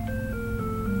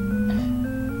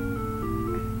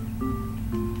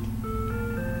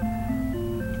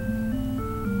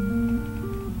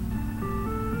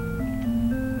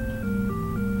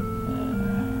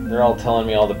 They're all telling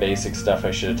me all the basic stuff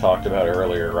I should have talked about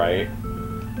earlier, right?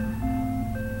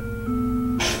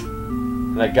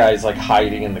 That guy's like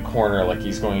hiding in the corner like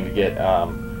he's going to get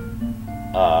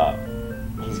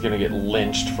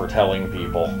lynched for telling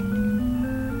people.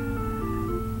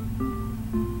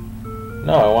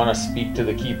 No, I want to speak to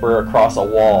the keeper across a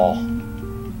wall.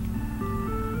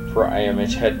 For I am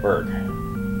Mitch Hedberg.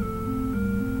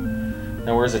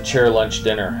 Now where's a chair lunch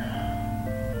dinner?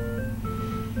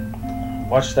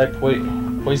 Watch that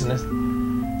poisonous...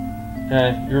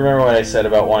 you remember what I said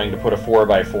about wanting to put a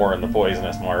 4x4 in the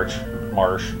poisonous marsh.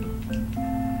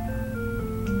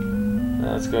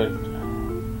 Let's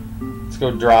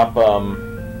go drop, I'd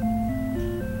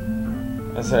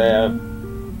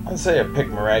say a pick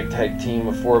my ragtag team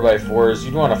of 4x4s.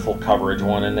 You'd want a full coverage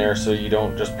one in there so you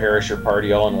don't just perish your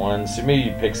party all in one. So maybe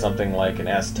you pick something like an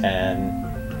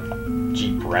S10,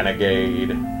 Jeep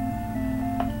Renegade,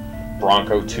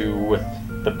 Bronco 2 with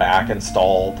the back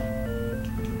installed.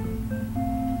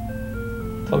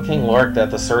 Tell King Lork that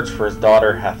the search for his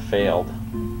daughter hath failed.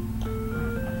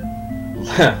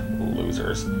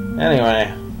 Losers.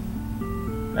 Anyway.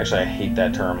 Actually, I hate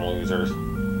that term, losers.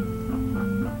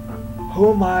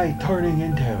 Who am I turning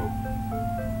into?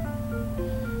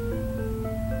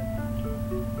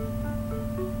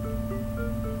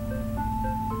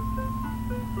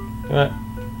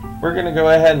 We're gonna go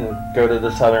ahead and go to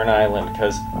the southern island,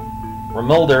 because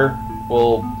Rimuldar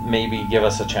will maybe give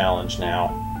us a challenge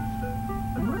now.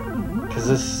 Because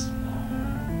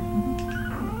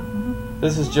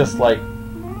this is just like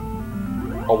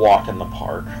a walk in the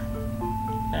park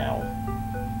now.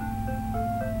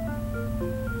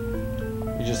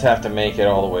 You just have to make it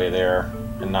all the way there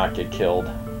and not get killed.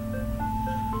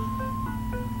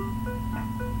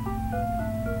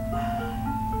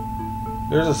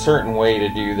 There's a certain way to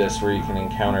do this where you can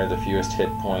encounter the fewest hit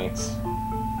points.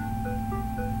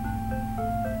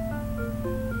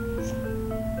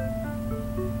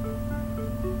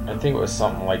 I think it was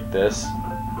something like this.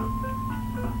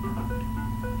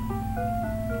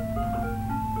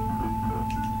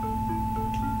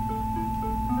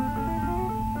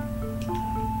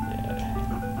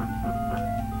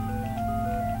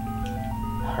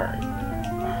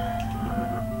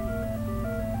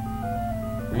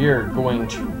 We are going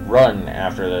to run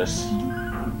after this.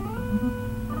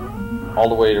 All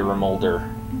the way to Rimuldar.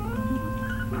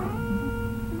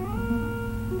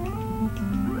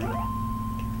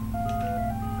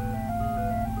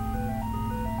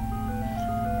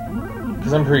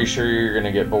 Because I'm pretty sure you're going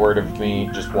to get bored of me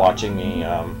just watching me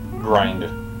grind.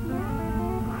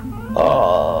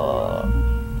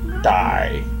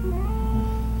 Die.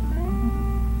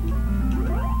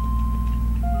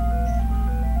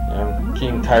 I'm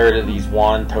getting tired of these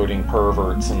wand-toting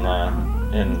perverts in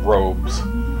robes.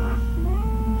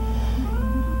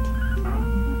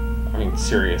 I mean,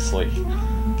 seriously.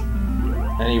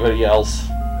 Anybody else?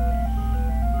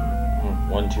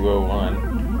 1201.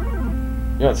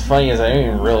 You know what's funny is I don't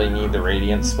even really need the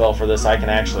Radiance spell for this. I can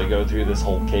actually go through this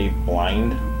whole cave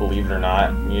blind, believe it or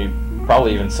not. You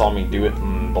probably even saw me do it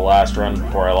in the last run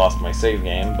before I lost my save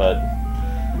game, but...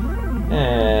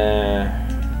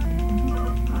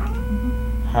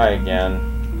 Hi again.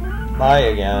 Hi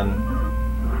again.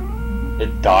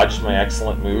 It dodged my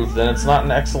excellent move, then it's not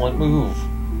an excellent move.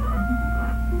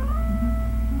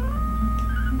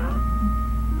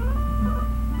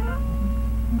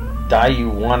 Die, you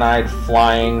one-eyed,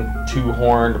 flying,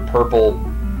 two-horned, purple,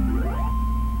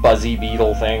 buzzy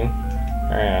beetle thing.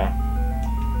 Yeah.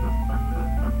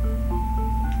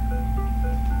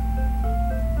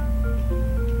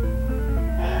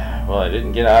 Well, I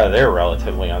didn't get out of there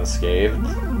relatively unscathed.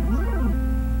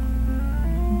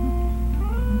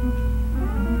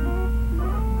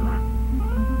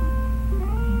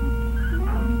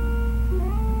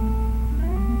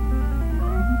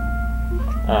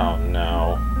 Oh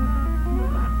no.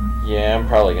 Yeah, I'm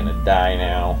probably gonna die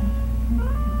now.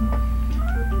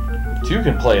 Two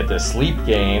can play at this sleep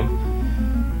game.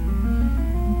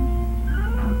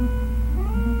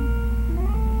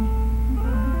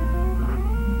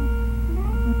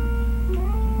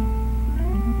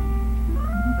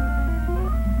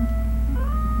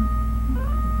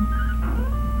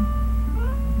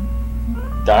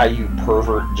 Die, you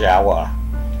pervert Jawa.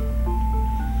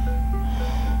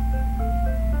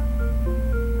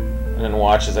 And then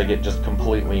watch as I get just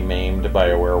completely maimed by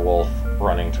a werewolf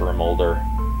running to Rimuldar.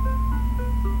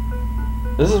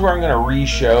 This is where I'm going to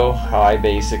re-show how I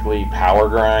basically power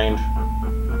grind.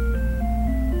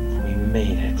 We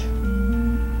made it.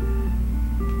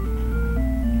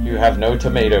 You have no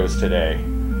tomatoes today.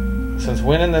 Since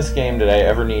when in this game did I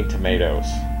ever need tomatoes?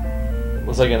 What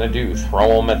was I going to do?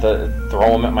 Throw them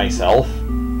at myself?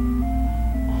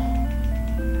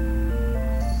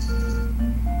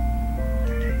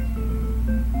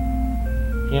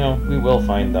 You know, we will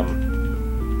find them.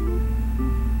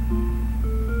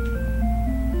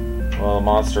 Well, the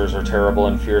monsters are terrible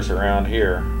and fierce around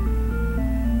here.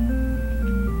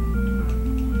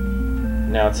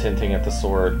 Now it's hinting at the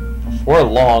sword. Before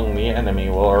long, the enemy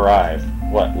will arrive.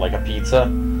 What, like a pizza?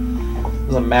 This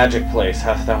is a magic place.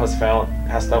 Hast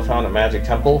thou found a magic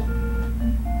temple?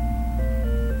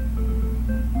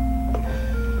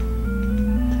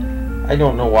 I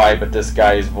don't know why, but this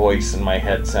guy's voice in my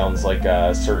head sounds like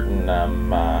a certain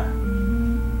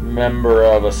member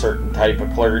of a certain type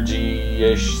of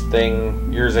clergy-ish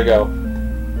thing years ago.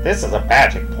 This is a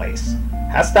magic place.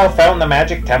 Hast thou found the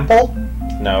magic temple?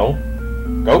 No.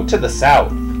 Go to the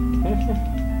south.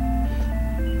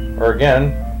 Or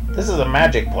again, this is a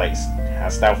magic place.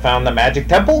 Hast thou found the magic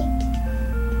temple?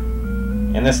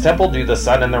 In this temple do the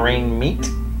sun and the rain meet?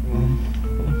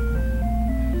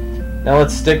 Now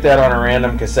let's stick that on a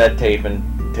random cassette tape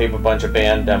and tape a bunch of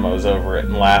band demos over it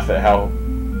and laugh at how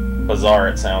bizarre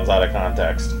it sounds out of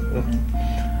context.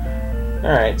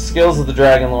 Alright, skills of the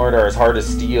Dragon Lord are as hard as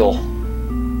steel.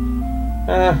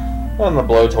 One the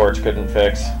blowtorch couldn't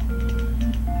fix.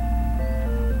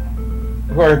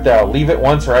 Who art thou? Leave at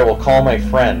once or I will call my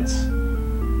friends.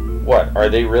 What, are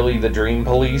they really the Dream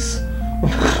Police?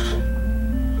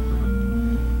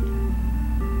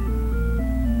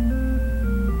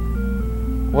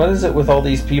 What is it with all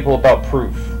these people about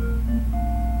proof?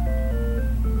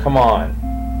 Come on.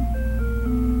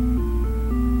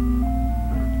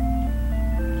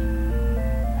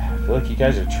 I feel like you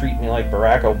guys are treating me like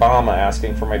Barack Obama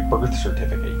asking for my birth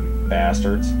certificate, you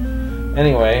bastards.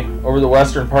 Anyway, over the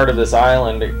western part of this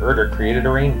island, Erder created a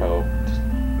rainbow.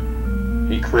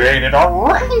 He created a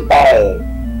rainbow!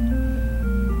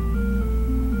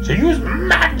 To use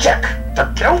magic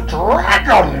to kill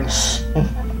dragons!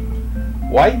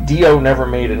 Why Dio never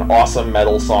made an awesome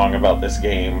metal song about this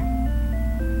game?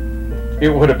 It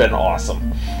would have been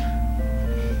awesome.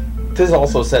 Tis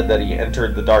also said that he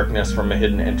entered the darkness from a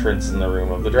hidden entrance in the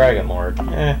room of the Dragon Lord.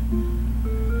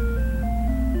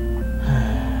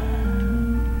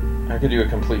 could do a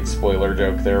complete spoiler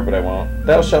joke there, but I won't.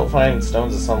 Thou shalt find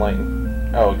stones of sunlight.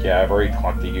 Oh yeah, I've already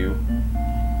talked to you.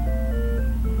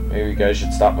 Maybe you guys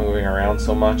should stop moving around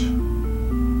so much.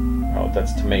 Oh,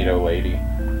 that's Tomato Lady.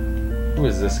 Who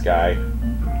is this guy?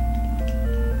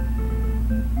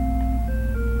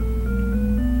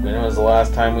 When was the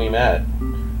last time we met?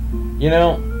 You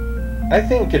know, I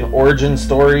think an origin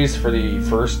stories for the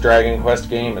first Dragon Quest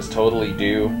game is totally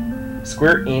due.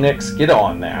 Square Enix, get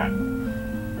on that.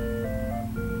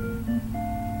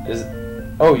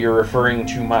 Oh, you're referring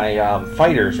to my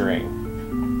fighter's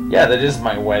ring. Yeah, that is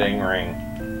my wedding ring.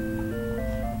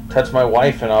 Touch my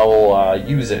wife and I will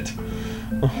use it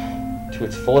to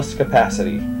its fullest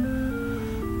capacity.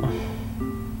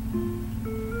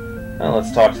 Now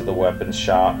let's talk to the weapons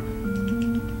shop.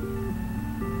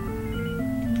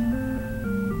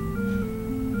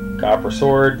 Copper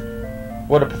sword.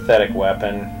 What a pathetic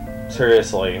weapon.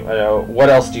 Seriously, what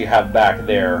else do you have back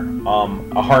there?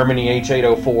 A Harmony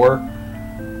H804,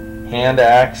 hand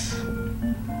axe,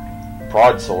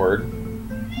 broadsword.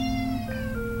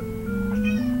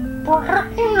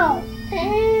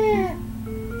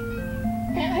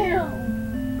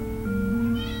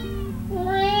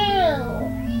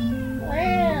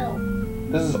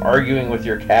 This is arguing with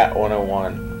your cat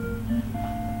 101.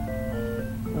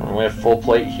 We have full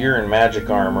plate here and magic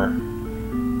armor.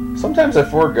 Sometimes I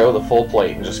forego the full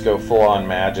plate and just go full on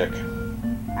magic.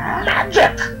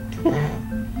 Magic!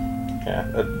 Yeah,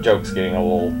 that joke's getting a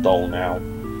little dull now.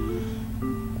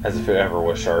 As if it ever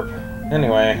was sharp.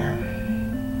 Anyway.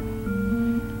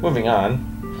 Moving on.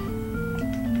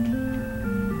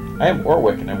 I am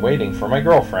Orwick and I'm waiting for my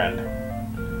girlfriend.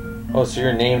 Oh, so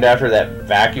you're named after that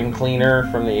vacuum cleaner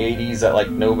from the 80s that like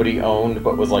nobody owned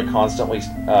but was like constantly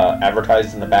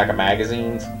advertised in the back of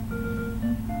magazines?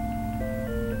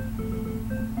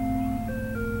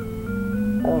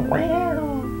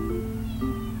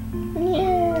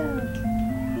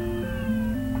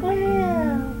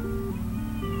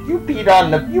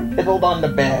 You piddled on the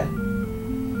bed.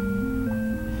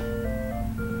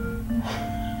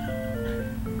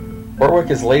 Orwick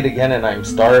is late again and I'm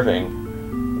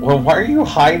starving. Well, why are you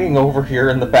hiding over here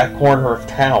in the back corner of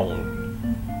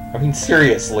town? I mean,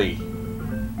 seriously.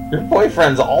 Your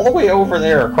boyfriend's all the way over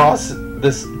there across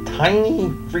this tiny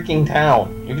freaking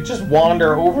town. You could just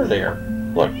wander over there.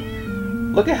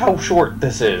 Look at how short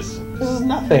this is. This is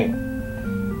nothing.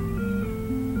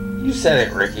 You said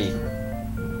it, Ricky.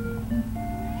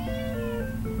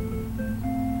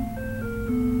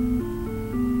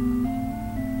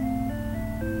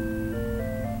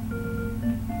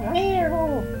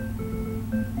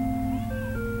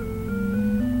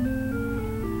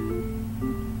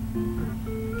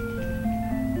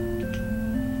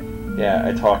 Yeah,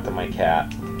 I talked to my cat.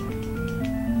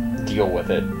 Deal with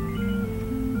it.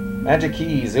 Magic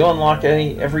keys. They'll unlock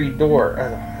every door.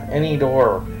 Any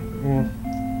door.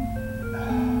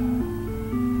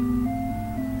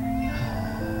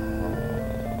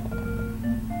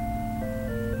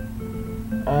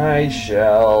 I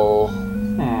shall...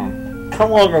 How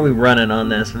long are we running on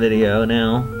this video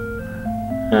now?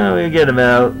 We get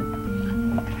about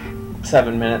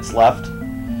 7 minutes left.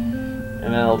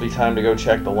 And then it'll be time to go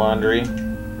check the laundry.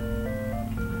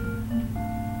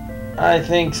 I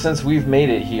think since we've made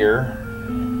it here,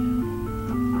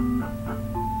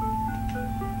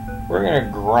 we're gonna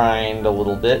grind a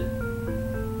little bit.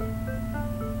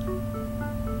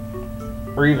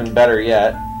 Or even better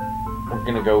yet, we're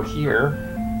gonna go here.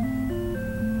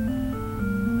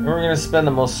 And we're gonna spend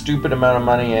the most stupid amount of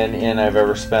money in I've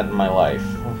ever spent in my life.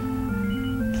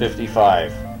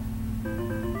 55.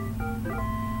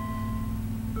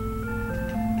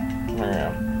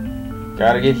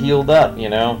 Gotta get healed up, you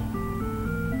know.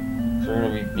 So we're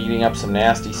gonna be beating up some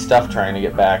nasty stuff trying to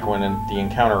get back when the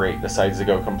encounter rate decides to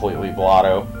go completely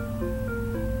blotto.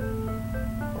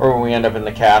 Or when we end up in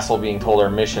the castle being told our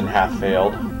mission hath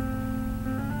failed.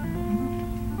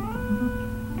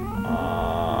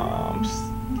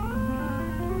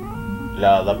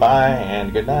 Lullaby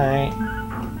and good night.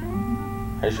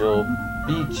 I shall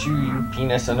beat you, you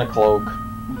penis in a cloak.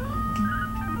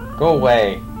 Go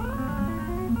away.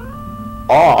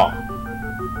 Oh.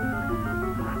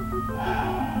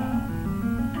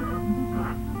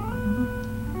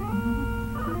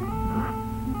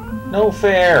 No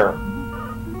fair.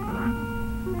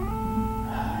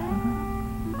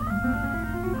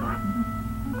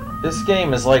 This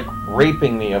game is like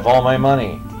raping me of all my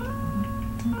money.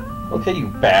 Okay, you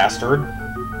bastard.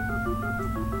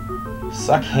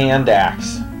 Suck hand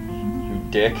axe, you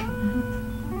dick.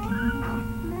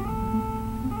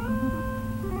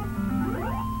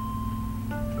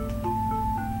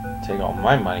 Take all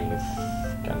my money, you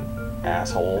fucking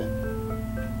Asshole.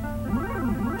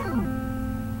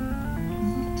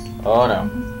 Oh no.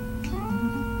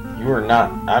 You are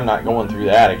not. I'm not going through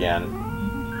that again.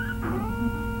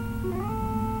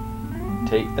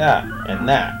 Take that and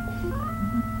that.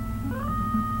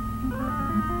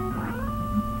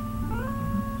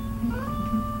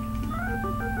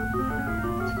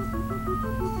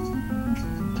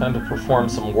 Time to perform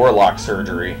some warlock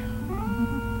surgery.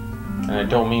 And I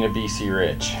don't mean a BC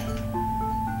Rich.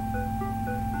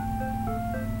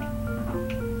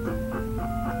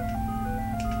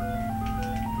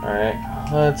 Alright,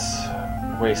 let's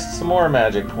waste some more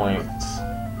magic points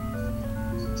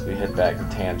as we head back to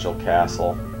Tangel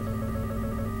Castle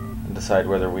and decide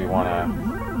whether we want to...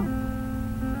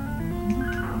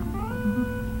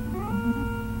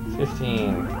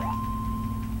 15.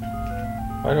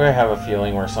 Why do I have a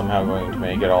feeling we're somehow going to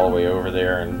make it all the way over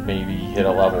there and maybe hit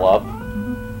a level up?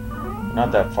 We're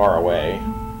not that far away.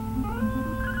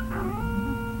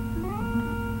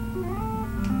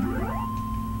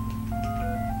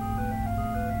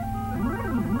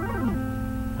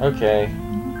 Okay.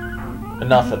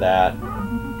 Enough of that.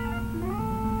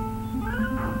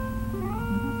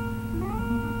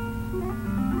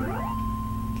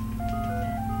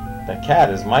 The cat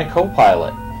is my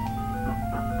co-pilot.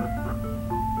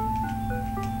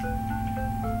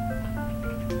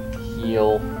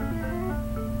 Heal.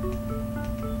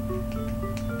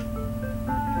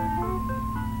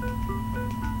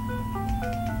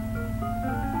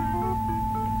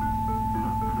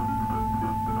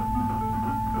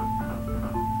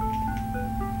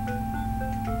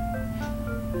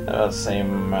 The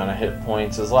same amount of hit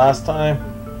points as last time.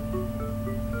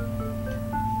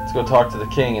 Let's go talk to the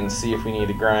king and see if we need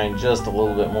to grind just a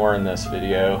little bit more in this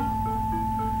video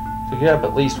to get up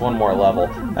at least one more level.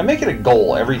 I make it a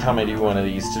goal every time I do one of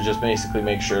these to just basically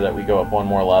make sure that we go up one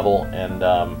more level and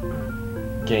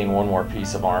gain one more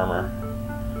piece of armor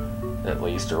at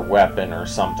least, or weapon or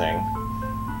something.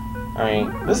 I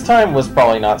mean, this time was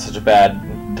probably not such a bad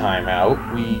time out.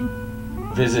 We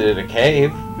visited a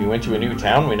cave. We went to a new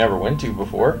town we never went to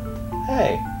before.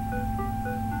 Hey.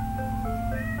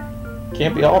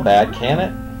 Can't be all bad, can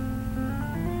it?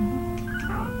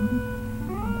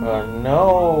 Oh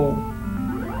no.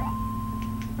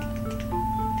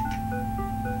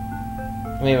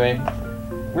 Anyway,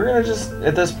 we're gonna just,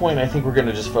 at this point, I think we're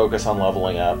gonna just focus on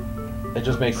leveling up. It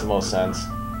just makes the most sense.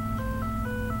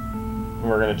 And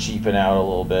we're gonna cheapen out a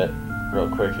little bit real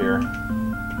quick here.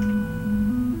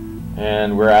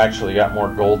 And we're actually got more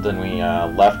gold than we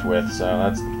left with, so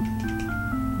that's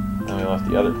than we left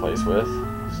the other place with.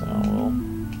 So we'll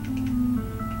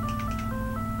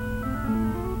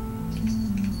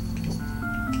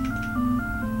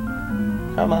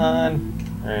come on.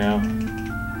 There you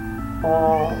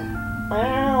go.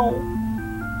 Ow.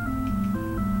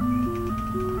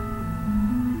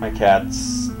 My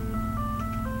cat's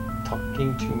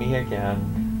talking to me again.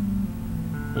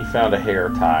 He found a hair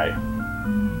tie.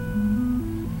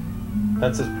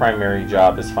 That's his primary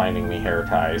job, is finding me hair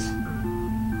ties.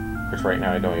 Which right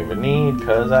now I don't even need,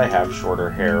 because I have shorter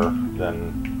hair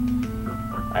than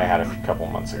I had a couple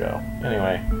months ago.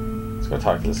 Anyway, let's go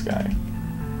talk to this guy.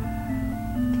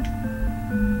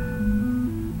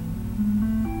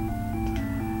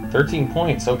 $13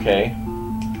 points, okay.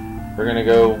 We're gonna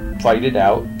go fight it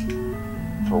out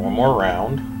for one more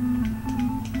round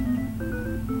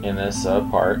in this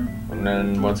part. And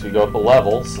then once we go up a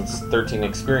level, since 13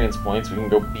 experience points, we can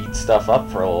go beat stuff up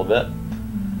for a little bit.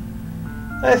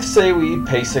 I'd say we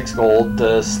pay 6 gold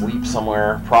to sleep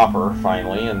somewhere proper,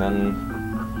 finally, and then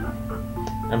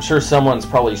I'm sure someone's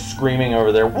probably screaming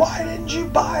over there, "Why didn't you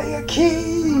buy a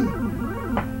key?"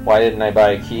 Why didn't I buy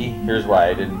a key? Here's why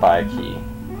I didn't buy a key.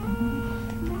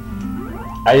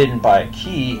 I didn't buy a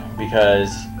key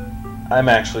because I'm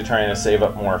actually trying to save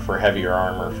up more for heavier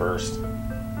armor first.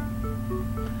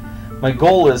 My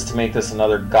goal is to make this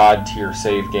another god tier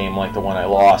save game like the one I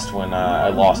lost when I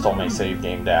lost all my save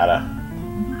game data.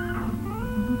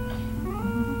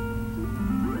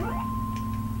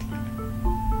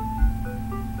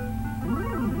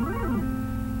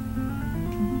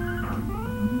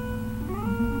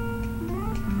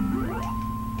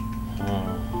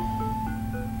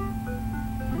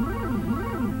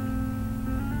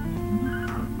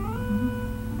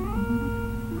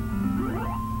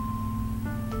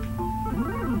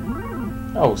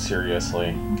 Oh,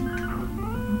 seriously.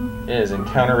 It is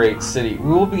Encounter Rate City.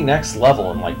 We will be next level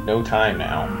in like no time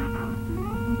now.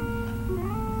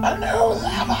 A new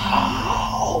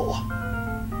level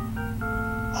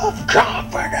of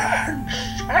confidence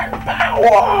and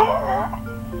power.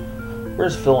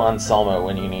 Where's Phil Anselmo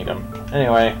when you need him?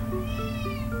 Anyway,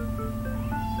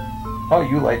 Oh,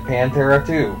 you like Pantera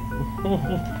too.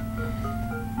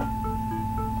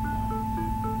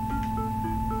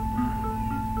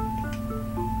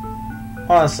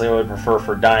 Honestly, I would prefer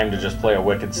for Dime to just play a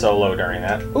Wicked solo during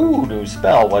that. Ooh, new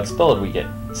spell. What spell did we get?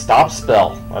 Stop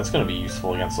spell. That's going to be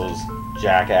useful against those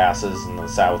jackasses in the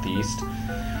southeast.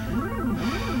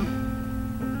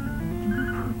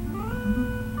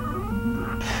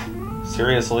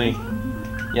 Seriously?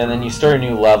 Yeah, then you start a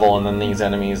new level and then these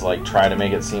enemies like try to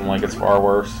make it seem like it's far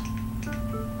worse.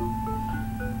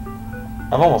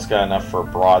 I've almost got enough for a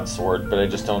broadsword, but I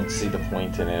just don't see the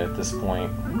point in it at this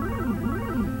point.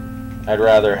 I'd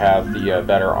rather have the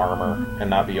better armor and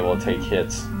not be able to take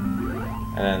hits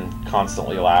and then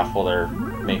constantly laugh while they're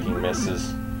making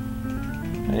misses.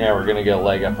 And yeah, we're gonna get a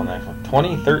leg up on that one.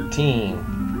 2013,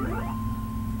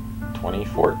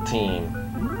 2014,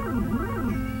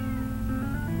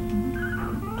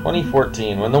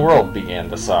 2014, when the world began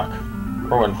to suck,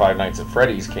 or when Five Nights at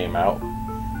Freddy's came out.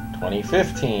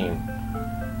 2015.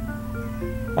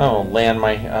 Oh, land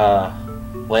my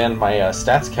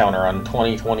stats counter on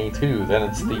 2022. Then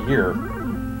it's the year.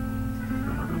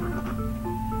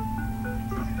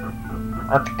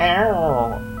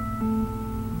 Ow.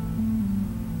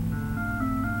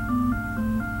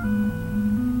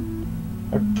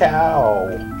 A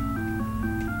cow.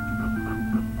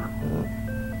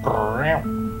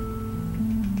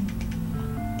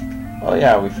 Oh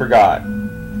yeah, we forgot.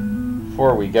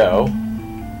 Before we go,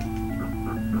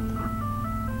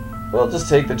 we'll just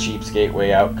take the cheapskate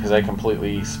way out because I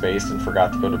completely spaced and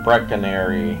forgot to go to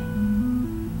Breckenary.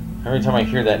 Every time I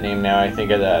hear that name now, I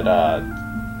think of that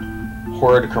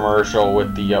horrid commercial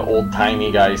with the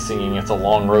old-timey guy singing "It's a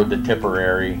Long Road to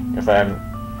Tipperary." If I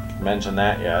haven't mentioned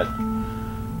that yet.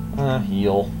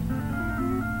 Heal.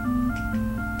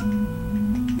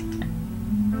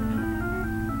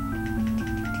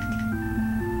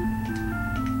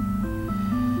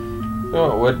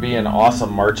 Oh, it would be an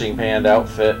awesome marching band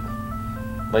outfit.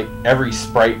 Like every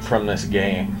sprite from this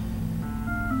game.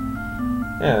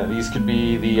 Yeah, these could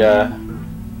be the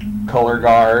color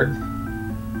guard.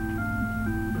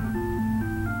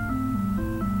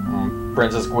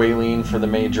 Princess Gwaylene for the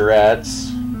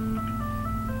majorettes.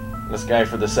 This guy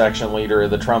for the section leader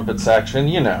of the trumpet section,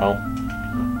 you know.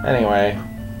 Anyway,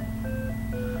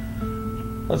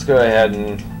 let's go ahead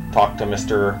and talk to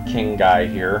Mr. King Guy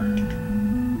here.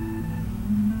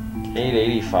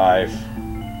 885.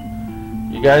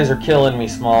 You guys are killing me,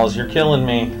 Smalls. You're killing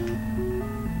me.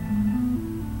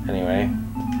 Anyway.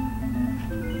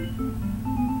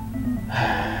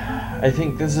 I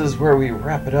think this is where we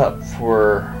wrap it up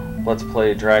for Let's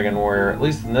Play Dragon Warrior, at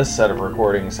least in this set of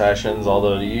recording sessions,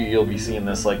 although you'll be seeing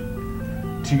this like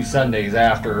 2 Sundays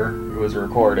after it was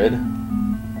recorded.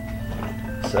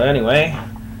 So anyway,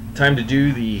 time to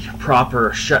do the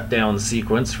proper shutdown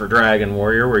sequence for Dragon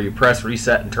Warrior, where you press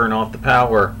reset and turn off the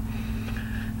power.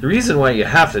 The reason why you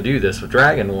have to do this with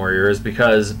Dragon Warrior is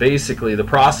because basically the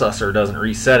processor doesn't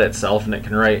reset itself and it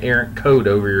can write errant code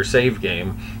over your save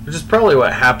game, which is probably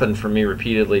what happened for me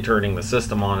repeatedly turning the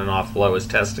system on and off while I was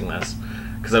testing this,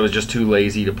 because I was just too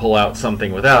lazy to pull out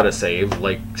something without a save,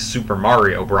 like Super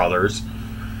Mario Brothers.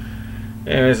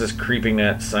 Anyways, this is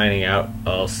CreepingNet signing out.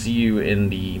 I'll see you in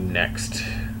the next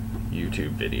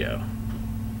YouTube video.